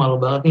 aku malu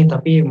banget nih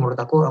tapi menurut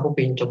aku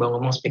pengen coba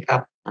ngomong speak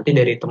up. Nanti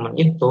dari temen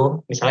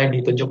itu misalnya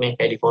ditunjuk nih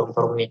kayak di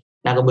forum-forum nih.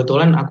 Nah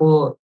kebetulan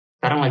aku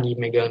sekarang lagi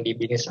megang di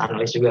bisnis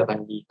analis juga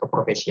kan di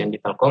keprofesian di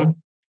Telkom.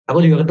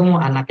 Aku juga ketemu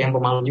anak yang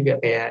pemalu juga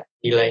kayak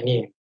Dila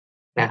ini.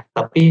 Nah,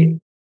 tapi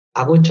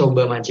aku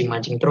coba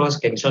mancing-mancing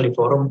terus, kayak misal di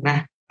forum,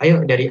 nah,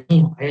 ayo dari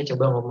ini, ayo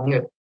coba ngomong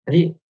yuk.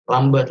 Jadi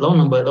lambat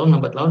laun,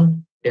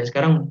 dan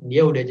sekarang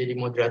dia udah jadi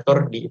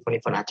moderator di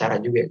event-event acara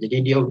juga. Jadi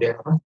dia udah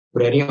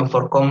berani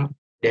overcome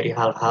dari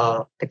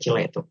hal-hal kecil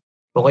itu.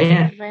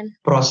 Pokoknya Keren.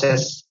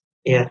 proses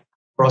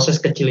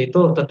kecil itu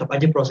tetap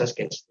aja proses,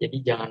 guys.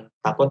 Jadi jangan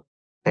takut,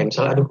 kayak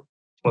misalnya, aduh,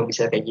 cuma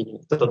bisa kayak gini.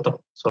 Itu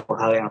tetap suatu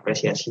hal yang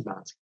apresiasi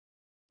banget.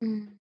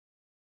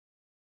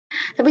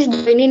 Tapi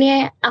sejauh ini nih,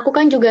 aku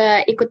kan juga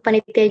ikut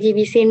panitia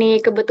JBC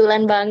nih,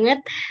 kebetulan banget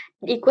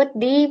ikut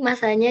di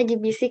masanya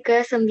JBC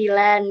ke-9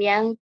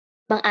 yang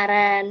Bang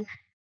Aran.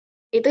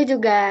 Itu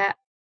juga,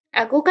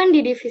 aku kan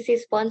di divisi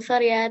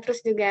sponsor ya,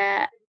 terus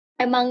juga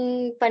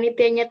emang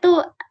panitianya tuh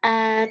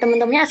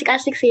temen-temennya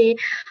asik-asik sih.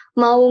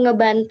 Mau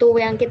ngebantu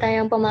yang kita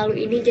yang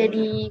pemalu ini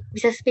jadi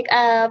bisa speak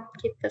up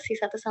gitu sih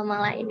satu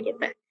sama lain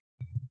gitu.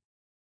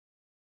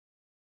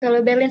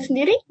 Kalau Berlin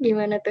sendiri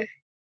gimana tuh?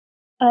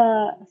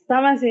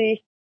 Sama sih,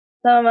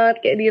 sama banget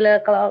kayak Dila.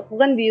 Kalau aku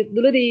kan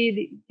dulu di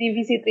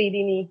divisi 3D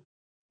nih,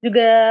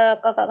 juga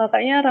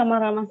kakak-kakaknya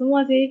ramah-ramah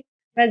semua sih,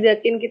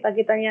 ngajakin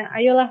kita-kitanya,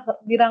 ayolah,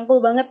 dirangkul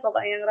banget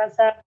pokoknya,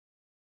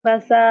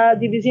 rasa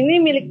divisi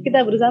ini milik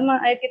kita bersama,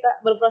 ayo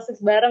kita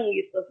berproses bareng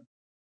gitu.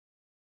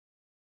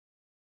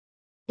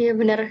 Iya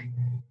bener,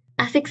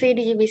 asik sih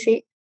di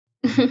JBC.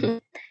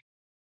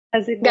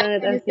 Asik Gak banget,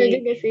 nyesel asik.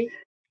 juga sih.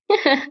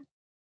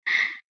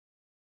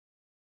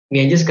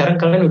 Ini aja sekarang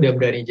kalian udah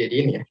berani jadi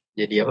ini ya,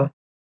 jadi apa?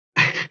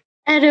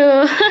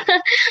 Aduh,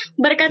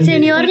 berkat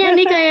seniornya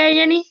nih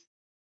kayaknya nih.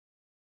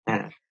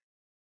 Nah,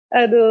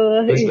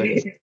 Aduh, bagus.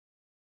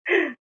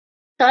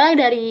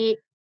 Soalnya dari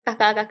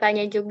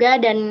kakak-kakaknya juga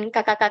dan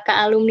kakak-kakak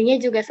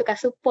alumninya juga suka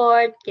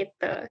support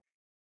gitu.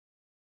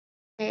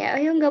 Kayak,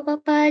 ayo nggak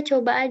apa-apa,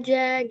 coba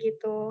aja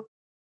gitu.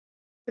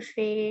 Terus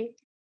sih.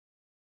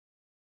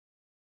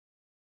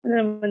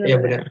 Iya bener-bener.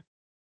 benar.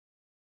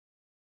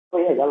 Oh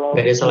iya, kalau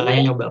Gak ada ini salahnya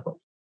kan nyoba kok.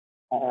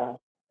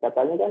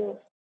 katanya kan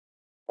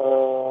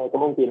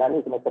kemungkinan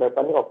nih semester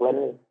depan nih offline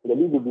nih.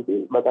 Jadi JBC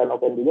bakalan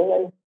offline juga nggak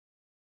nih?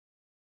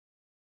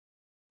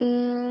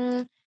 Hmm,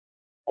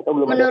 Atau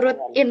belum ada menurut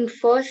omongan?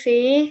 info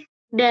sih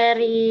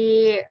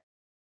dari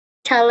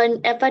calon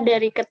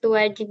dari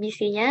ketua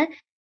GBC-nya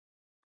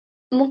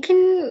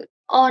mungkin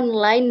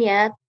online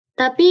ya,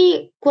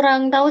 tapi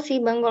kurang tahu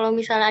sih Bang kalau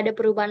misalnya ada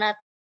perubahan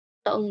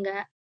atau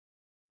enggak.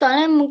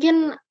 Soalnya mungkin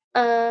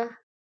eh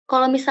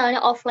kalau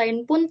misalnya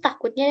offline pun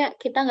takutnya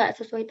kita nggak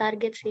sesuai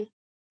target sih.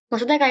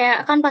 Maksudnya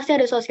kayak kan pasti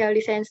ada social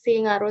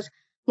distancing harus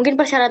mungkin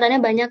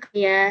persyaratannya banyak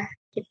ya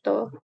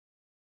gitu.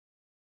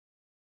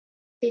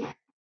 Ih,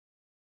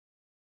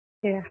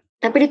 Ya,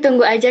 tapi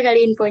ditunggu aja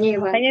kali infonya ya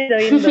Bang. makanya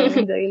join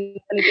dong, join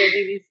panitia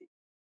JBC.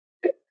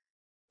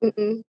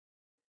 Mm-mm.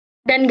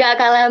 Dan nggak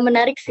kalah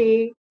menarik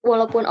sih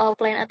walaupun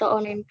offline atau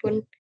online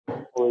pun.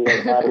 Oh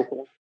iya, menarik.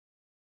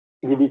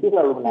 JBC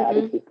selalu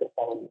menarik Mm-mm. sih ke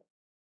tahun.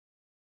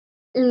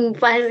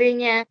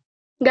 Pastinya.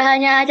 Nggak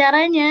hanya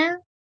acaranya,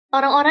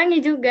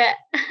 orang-orangnya juga.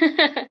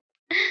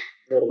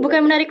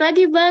 Bukan menarik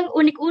lagi Bang,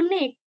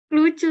 unik-unik.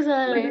 Lucu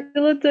soalnya.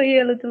 Lucu-lucu,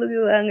 iya, lucu-lucu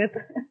banget.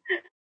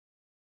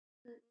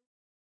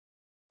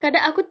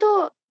 Kadang aku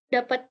tuh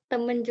dapat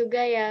temen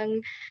juga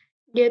yang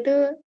dia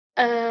tuh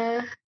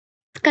eh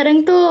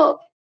kadang tuh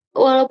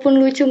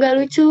walaupun lucu nggak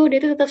lucu dia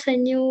tuh tetap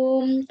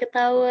senyum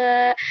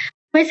ketawa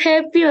always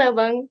happy lah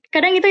bang.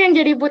 Kadang itu yang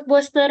jadi mood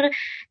booster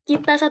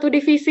kita satu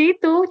divisi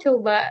itu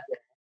coba.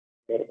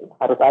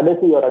 Harus ada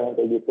sih orang yang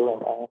kayak gitu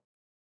memang.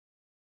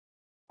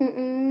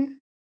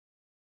 Mm-mm.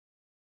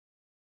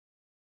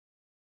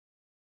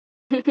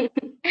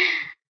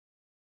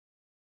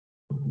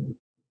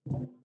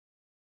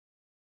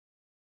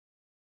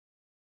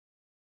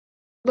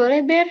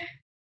 Boleh Ber.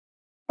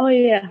 Oh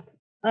iya,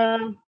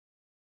 eh,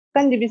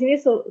 kan JBC ini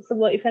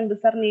sebuah event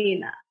besar nih.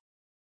 Nah,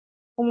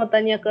 aku mau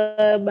tanya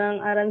ke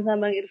Bang Aran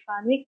sama Bang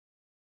Irfani,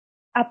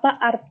 apa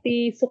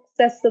arti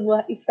sukses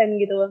sebuah event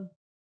gitu Bang?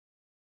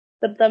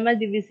 Terutama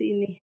JBC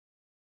ini.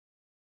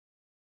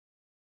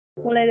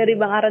 Mulai dari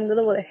Bang Aran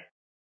dulu boleh?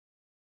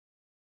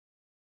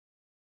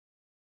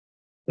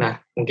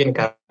 Nah, mungkin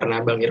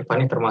karena Bang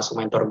Irfan ini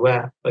termasuk mentor gue.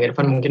 Bang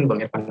Irfan mungkin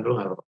Bang Irfan dulu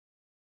nggak apa-apa.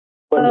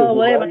 Oh, Waduh,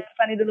 boleh gimana Bang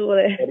Irfani dulu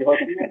boleh. dari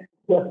hostnya?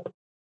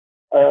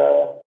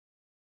 eh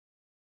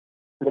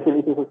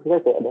Definisi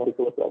sukses ya dari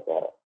suatu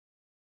acara.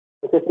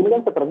 Sukses ini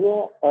kan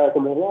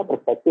sebenarnya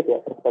perspektif ya,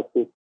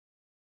 perspektif.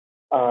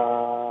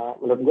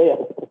 Menurut gue ya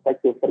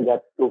perspektif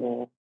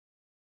tergantung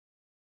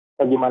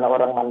bagaimana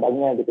orang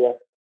mandangnya gitu ya.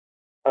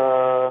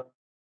 Eh,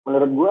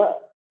 Menurut gue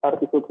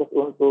arti sukses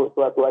untuk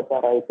suatu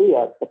acara itu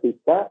ya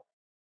ketika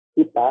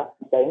kita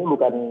ini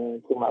bukan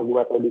cuma gue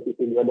atau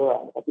divisi gue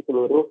doang, tapi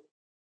seluruh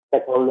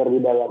stakeholder di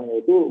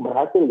dalamnya itu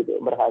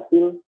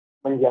berhasil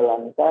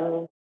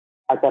menjalankan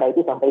acara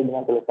itu sampai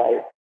dengan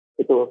selesai.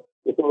 Itu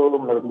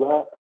menurut gue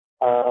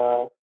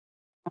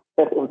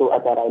sukses untuk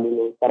acara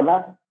dulu.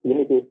 Karena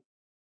gini sih,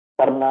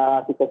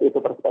 karena sukses itu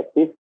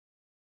perspektif,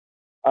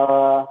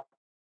 eh,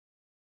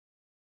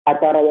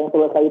 acara yang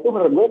selesai itu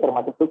menurut gue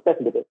termasuk sukses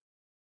gitu.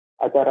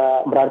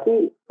 Acara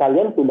berarti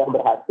kalian sudah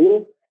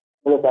berhasil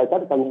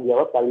selesaikan tanggung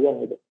jawab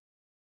kalian gitu.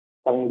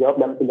 Tanggung jawab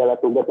dan segala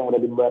tugas yang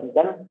udah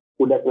dibebankan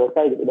udah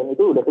selesai gitu, dan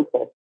itu udah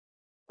sukses.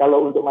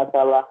 Kalau untuk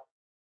masalah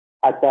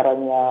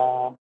acaranya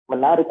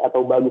menarik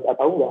atau bagus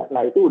atau enggak,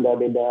 nah itu udah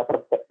beda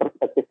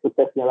perspektif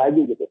suksesnya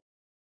lagi gitu.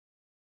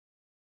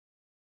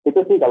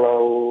 Itu sih kalau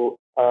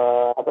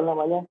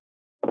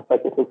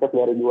perspektif sukses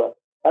dari gua.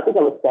 Tapi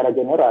kalau secara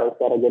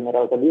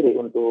general sendiri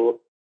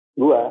untuk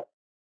gua,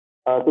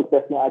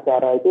 suksesnya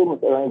acara itu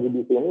misalnya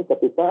JBC ini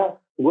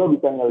ketika gua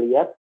bisa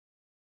ngelihat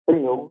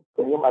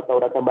senyum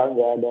atau rasa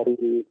bangga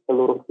dari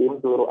seluruh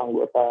tim, seluruh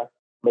anggota,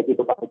 baik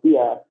itu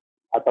panitia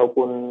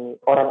ataupun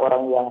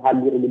orang-orang yang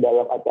hadir di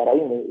dalam acara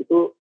ini,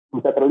 itu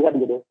bisa terlihat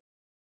gitu.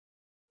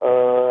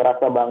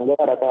 Rasa bangga,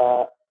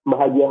 rasa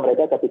bahagia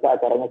mereka ketika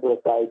acaranya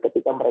selesai,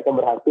 ketika mereka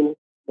berhasil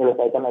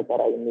menyelesaikan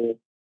acara ini.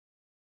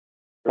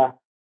 Nah,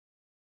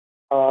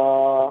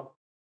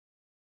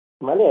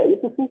 gimana ya,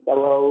 itu sih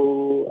kalau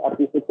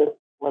arti sukses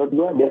menurut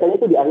gue. Biasanya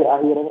itu di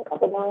akhir-akhir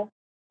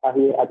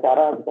akhir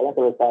acara, misalnya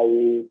selesai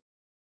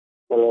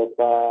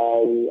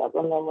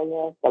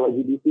kalau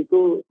GBC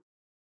itu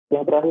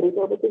yang terakhir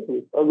itu apa sih?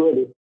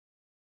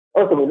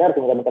 Seminar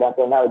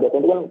internasional.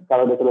 Biasanya itu kan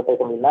kalau udah selesai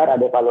seminar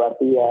ada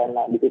evaluasi ya.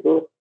 Nah, di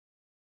situ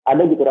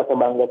ada gitu rasa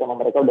bangga sama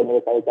mereka udah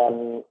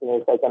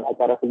menyelesaikan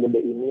acara segede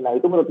ini. Nah,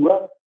 itu menurut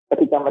gua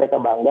ketika mereka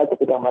bangga,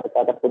 ketika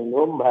mereka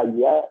tersenyum,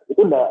 bahagia,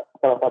 itu udah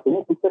salah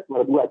satunya sukses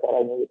menurut gua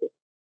acaranya gitu.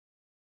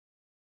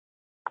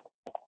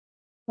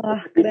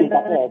 Wah, keren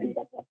banget.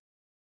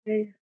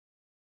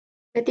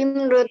 Berarti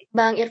menurut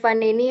Bang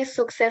Irfan ini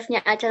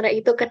suksesnya acara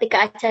itu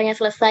ketika acaranya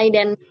selesai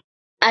dan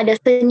ada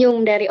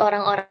senyum dari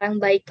orang-orang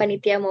baik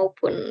panitia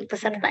maupun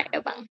peserta ya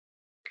Bang.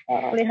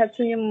 Lihat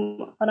senyum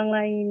orang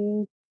lain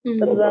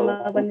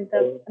terutama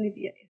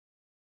panitia.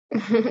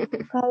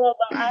 Kalau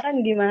Bang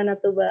Aran gimana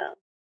tuh Bang?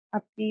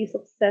 Arti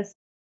sukses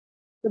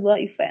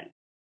sebuah event?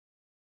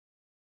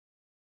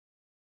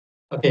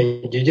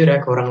 Oke, jujur ya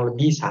kurang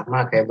lebih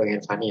sama kayak Bang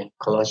Irfan ya.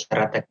 Kalau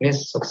secara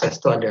teknis sukses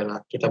itu adalah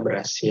kita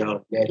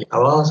berhasil dari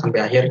awal sampai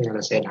akhir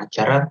nyelesain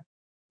acara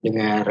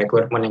dengan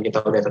requirement yang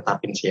kita udah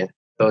tetapin sih ya.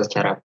 Itu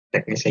secara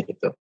teknisnya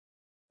gitu.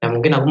 Nah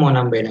mungkin aku mau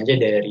nambahin aja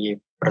dari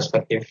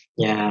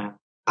perspektifnya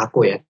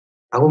aku ya.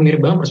 Aku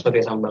mirip banget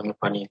perspektif sama Bang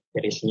Irfan ya,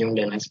 dari senyum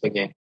dan lain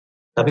sebagainya.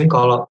 Tapi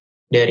kalau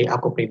dari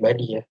aku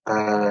pribadi ya,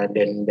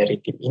 dan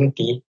dari tim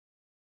inti,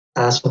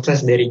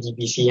 sukses dari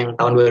JBC yang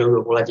tahun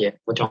 2020 aja ya,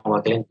 aku cuma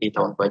wakilin di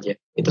tahunku aja.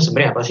 Itu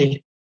sebenarnya apa sih?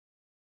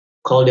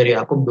 Kalau dari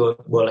aku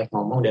boleh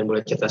ngomong dan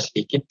boleh cerita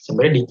sedikit,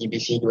 sebenarnya di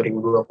JBC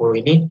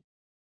 2020 ini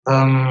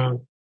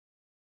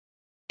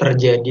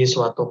terjadi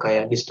suatu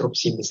kayak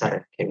disrupsi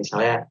besar. Kayak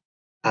misalnya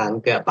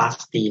nggak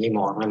pasti ini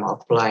mau online mau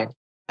offline,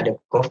 ada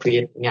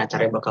COVID, ini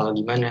acaranya bakal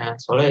gimana.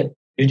 Soalnya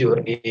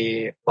jujur di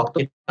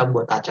waktu kita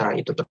buat acara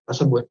itu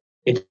tersebut,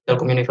 di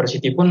Telkom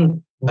University pun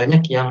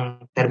banyak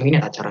yang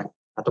terminate acaranya.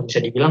 Atau bisa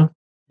dibilang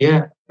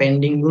dia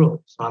pending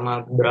dulu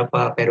selama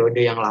beberapa periode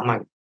yang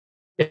lama.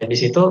 Dan di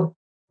situ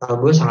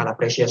gue sangat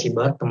apresiasi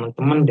banget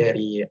teman-teman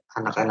dari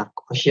anak-anak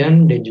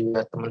Ocean dan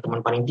juga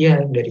teman-teman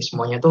panitia dari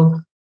semuanya tuh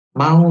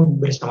mau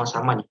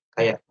bersama-sama nih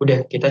kayak udah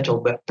kita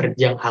coba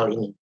terjang hal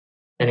ini.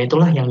 Dan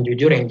itulah yang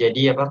jujur yang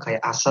jadi kayak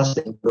asas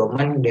dan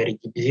pedoman dari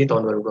GBC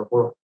tahun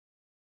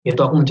 2020.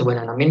 Itu aku mencoba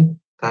nanamin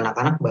ke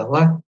anak-anak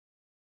bahwa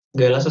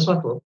segala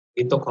sesuatu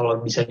itu kalau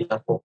bisa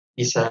ditempuh,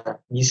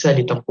 bisa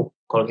ditempuh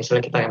kalau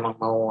misalnya kita emang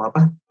mau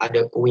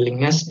ada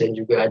willingness dan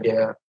juga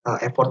ada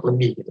effort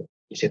lebih gitu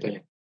di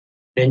situnya.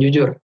 Dan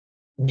jujur,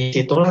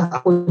 disitulah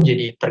aku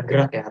jadi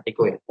tergerak ya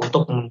hatiku ya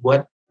untuk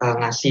membuat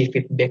ngasih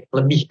feedback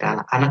lebih ke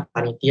anak-anak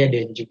panitia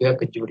dan juga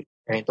ke juri.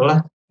 Dan itulah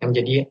yang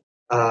menjadi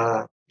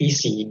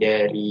visi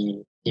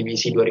dari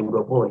JBC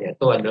 2020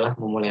 yaitu adalah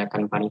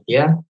memuliakan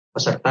panitia,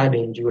 peserta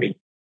dan juri.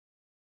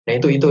 Nah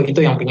itu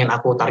yang pengen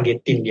aku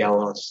targetin di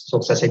awal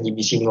suksesnya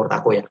JBC menurut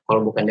aku ya.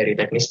 Kalau bukan dari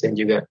teknis dan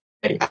juga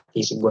dari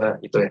arti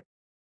sebuah itu ya.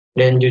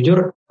 Dan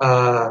jujur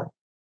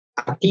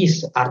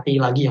arti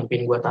lagi yang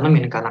pengen gue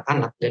tanamin ke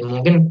anak-anak dan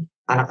mungkin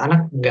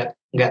anak-anak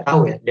nggak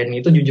tahu ya, dan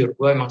itu jujur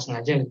gue emang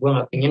sengaja gue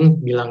nggak pengen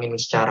bilangin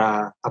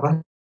secara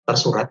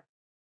tersurat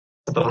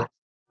setelah,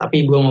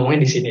 tapi gue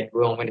ngomongin di sini ya,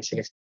 gue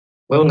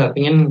nggak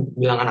pengen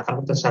bilang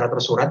anak-anak itu secara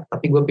tersurat,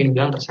 tapi gue pengen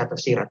bilang secara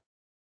tersirat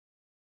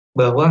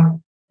bahwa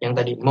yang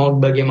tadi mau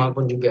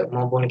bagaimanapun juga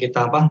maupun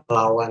kita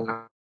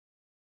melawan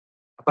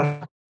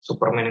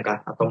Superman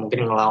kah atau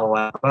mungkin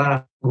ngelawan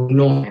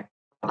gunung ya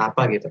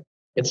gitu,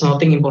 it's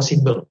nothing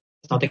impossible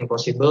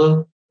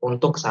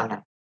untuk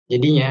sana.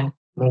 Jadinya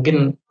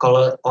mungkin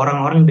kalau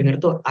orang-orang denger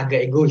tuh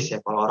agak egois ya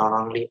kalau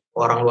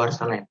orang luar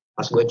sana ya.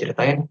 Pas gue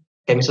ceritain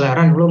kayak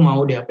misalnya Ran lu mau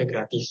DAP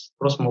gratis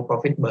terus mau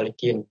profit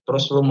balikin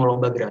terus lu mau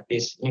lomba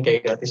gratis ini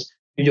kayak gratis,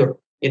 jujur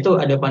itu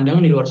ada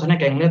pandangan di luar sana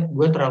kayak ngeliat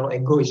gue terlalu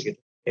egois gitu,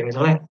 kayak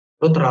misalnya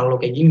lu terlalu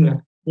kayak gini lah.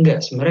 Enggak,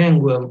 sebenarnya yang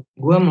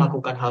gue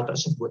melakukan hal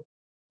tersebut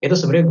itu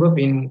sebenarnya gue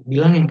pengen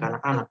bilangin ke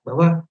anak-anak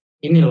bahwa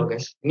ini loh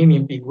guys, ini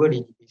mimpi gue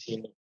di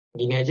sini.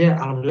 Gini aja,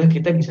 alhamdulillah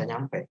kita bisa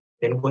nyampe.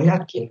 Dan gue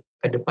yakin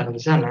ke depan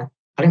di sana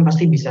kalian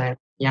pasti bisa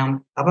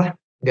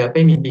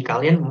gapai mimpi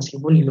kalian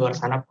meskipun di luar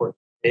sana pun.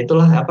 Dan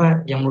itulah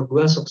yang menurut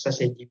gue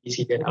suksesnya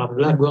JBC, dan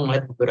alhamdulillah gue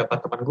ngeliat beberapa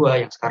teman gue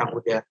yang sekarang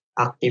udah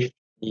aktif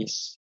di,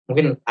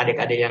 mungkin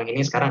adik-adik yang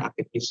ini sekarang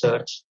aktif di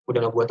search,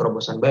 udah ngebuat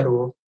terobosan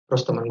baru,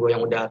 terus teman gue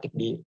yang udah aktif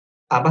di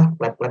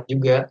lab-lab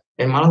juga,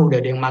 dan malah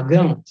udah ada yang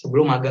magang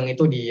sebelum magang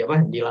itu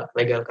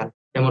dilegalkan.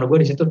 Dan menurut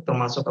gue di situ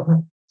termasuk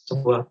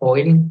sebuah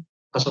poin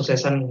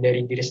kesuksesan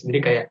dari diri sendiri,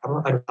 kayak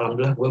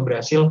alhamdulillah gue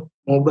berhasil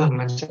mengubah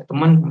mindset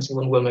teman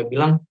meskipun gue nggak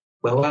bilang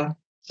bahwa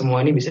semua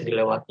ini bisa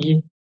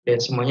dilewati dan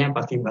semuanya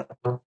pasti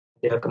bakal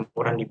ada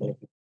kemampuan di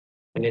balik.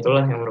 Dan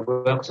itulah yang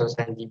menurut gue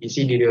kesuksesan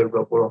JBC di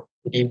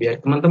 2020. Jadi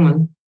biar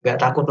teman-teman nggak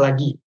takut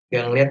lagi,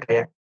 nggak ngeliat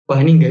kayak wah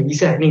ini nggak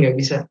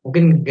bisa,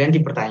 mungkin ganti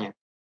pertanyaan,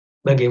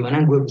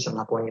 bagaimana gue bisa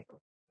melakukan itu,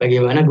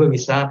 bagaimana gue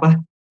bisa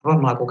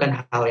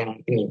melakukan hal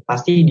yang ini.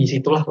 Pasti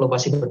disitulah lo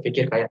pasti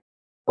berpikir kayak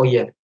oh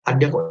iya,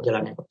 ada kok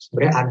jalannya kok.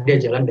 Sebenarnya ada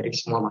jalan dari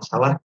semua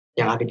masalah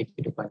yang ada di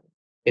kehidupan.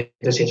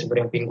 Itu sih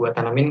sebenarnya yang pengen gue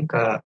tanamin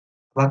ke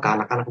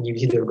anak-anak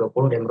JBC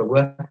 2020, dan menurut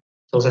gue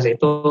sukses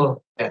itu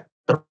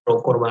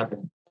terukur banget.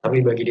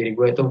 Tapi bagi diri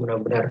gue itu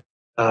benar-benar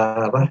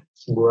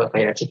sebuah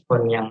kayak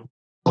achievement yang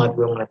sangat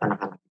gue ngeliat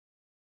anak-anak.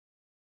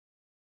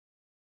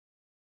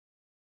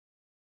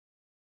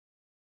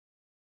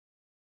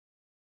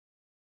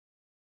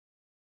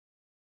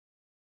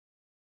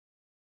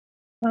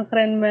 Wah,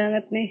 keren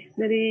banget nih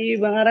dari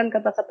Bang Aran,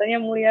 kata-katanya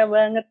mulia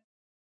banget.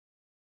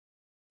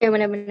 Ya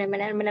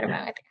benar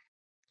banget.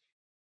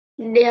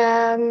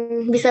 Yang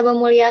bisa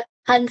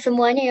memuliakan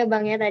semuanya ya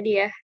Bang ya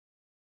tadi ya.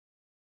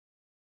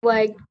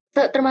 Wah,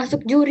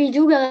 termasuk juri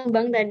juga kan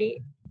Bang tadi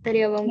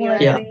Abang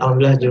bilang. Ya,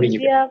 alhamdulillah juri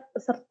juga. Iya,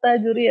 peserta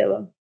juri ya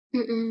Bang.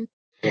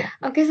 Ya.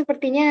 Oke,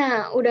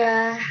 sepertinya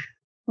udah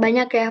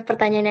banyak ya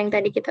pertanyaan yang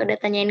tadi kita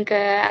udah tanyain ke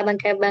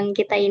abang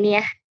kita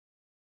ini ya.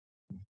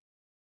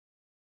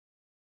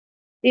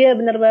 Iya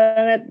benar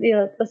banget.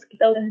 Iya, terus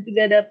kita udah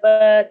juga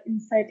dapat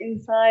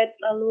insight,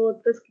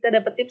 lalu terus kita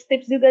dapat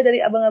tips-tips juga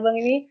dari abang-abang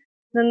ini,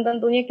 dan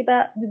tentunya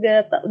kita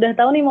juga udah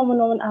tahu nih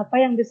momen-momen apa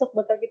yang besok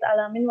bakal kita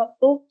alamin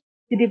waktu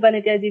jadi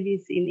panitia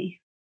JBC ini.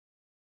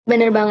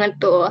 Bener banget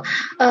tuh.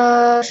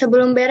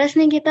 Sebelum beres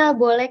nih kita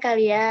boleh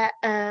kali ya,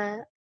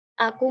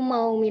 aku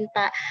mau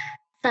minta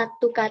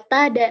satu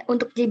kata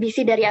untuk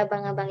JBC dari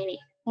abang-abang ini.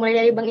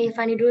 Mulai dari Bang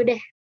Ivani dulu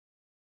deh.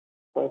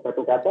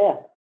 Satu kata ya?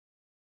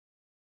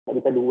 Nggak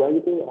bisa dua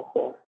gitu ya?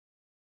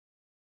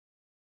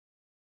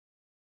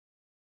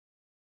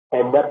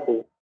 Hebat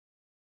sih.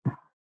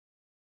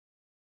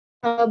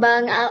 Kalau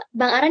Bang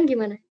Aran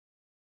gimana?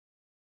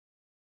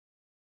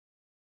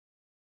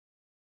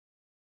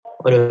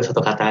 Udah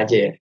satu kata aja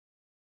ya.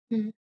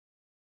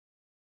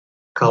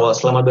 Kalau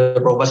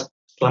selamat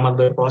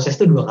berproses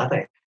itu dua kata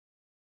ya?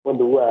 Oh,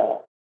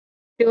 dua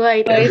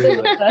itu.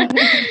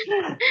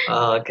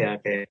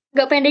 Oke.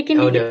 Gak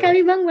pendekin dikit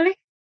kali Bang, boleh?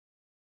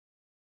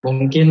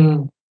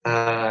 Mungkin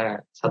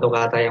satu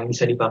kata yang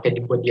bisa dipakai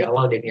dibuat di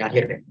awal dan di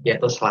akhir deh,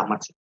 yaitu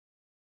selamat sih.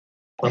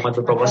 Selamat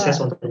berproses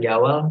untuk di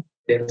awal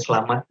dan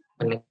selamat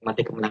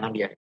menikmati kemenangan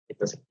di akhir.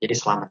 Itu sih. Jadi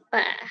selamat.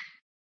 Wah.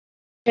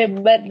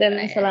 Hebat dan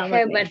selamat.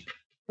 Hebat. Nih.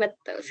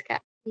 Betul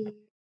sekali.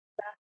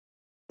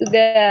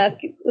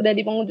 Udah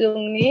di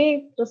penghujung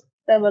nih, terus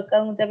kita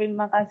bakal ngucapin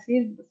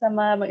makasih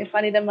sama Bang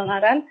Irfani dan Bang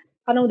Aran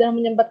karena udah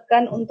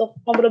menyempatkan untuk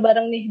ngobrol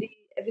bareng nih di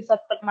episode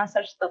pertama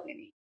Search Talk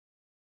ini.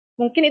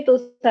 Mungkin itu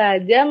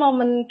saja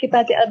momen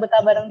kita CLBK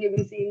bareng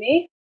JBC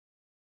ini.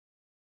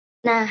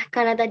 Nah,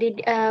 karena tadi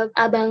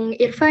Abang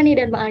Irfani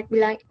dan Bang Alek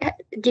bilang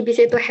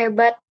JBC itu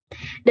hebat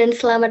dan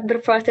selamat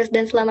berproses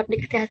dan selamat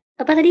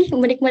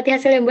menikmati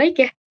hasil yang baik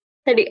ya.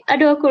 Tadi,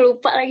 aduh aku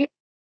lupa lagi.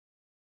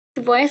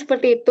 Pokoknya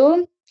seperti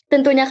itu.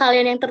 Tentunya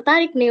kalian yang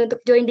tertarik nih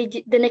untuk join di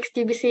The Next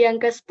JBC yang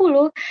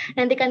ke-10,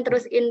 nantikan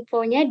terus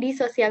infonya di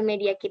sosial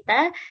media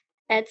kita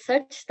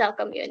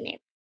 @search-telkom-unit.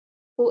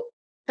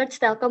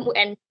 Search-telkom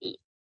UNP.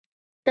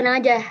 Tenang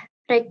aja,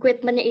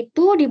 recruitment-nya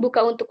itu dibuka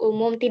untuk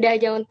umum, tidak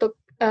hanya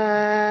untuk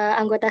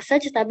anggota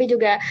Search, tapi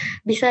juga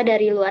bisa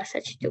dari luar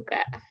Search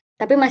juga.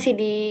 Tapi masih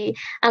di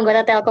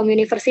anggota Telkom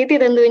University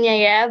tentunya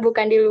ya,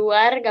 bukan di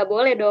luar, nggak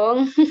boleh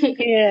dong.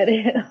 Iya.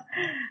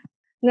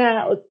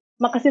 Nah,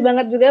 makasih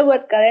banget juga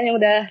buat kalian yang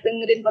udah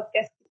dengerin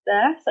podcast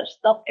kita, Search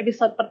Talk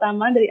episode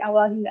pertama dari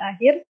awal hingga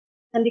akhir.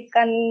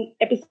 Nantikan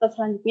episode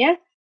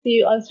selanjutnya. See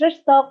you on Search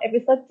Talk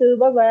episode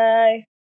 2. Bye-bye.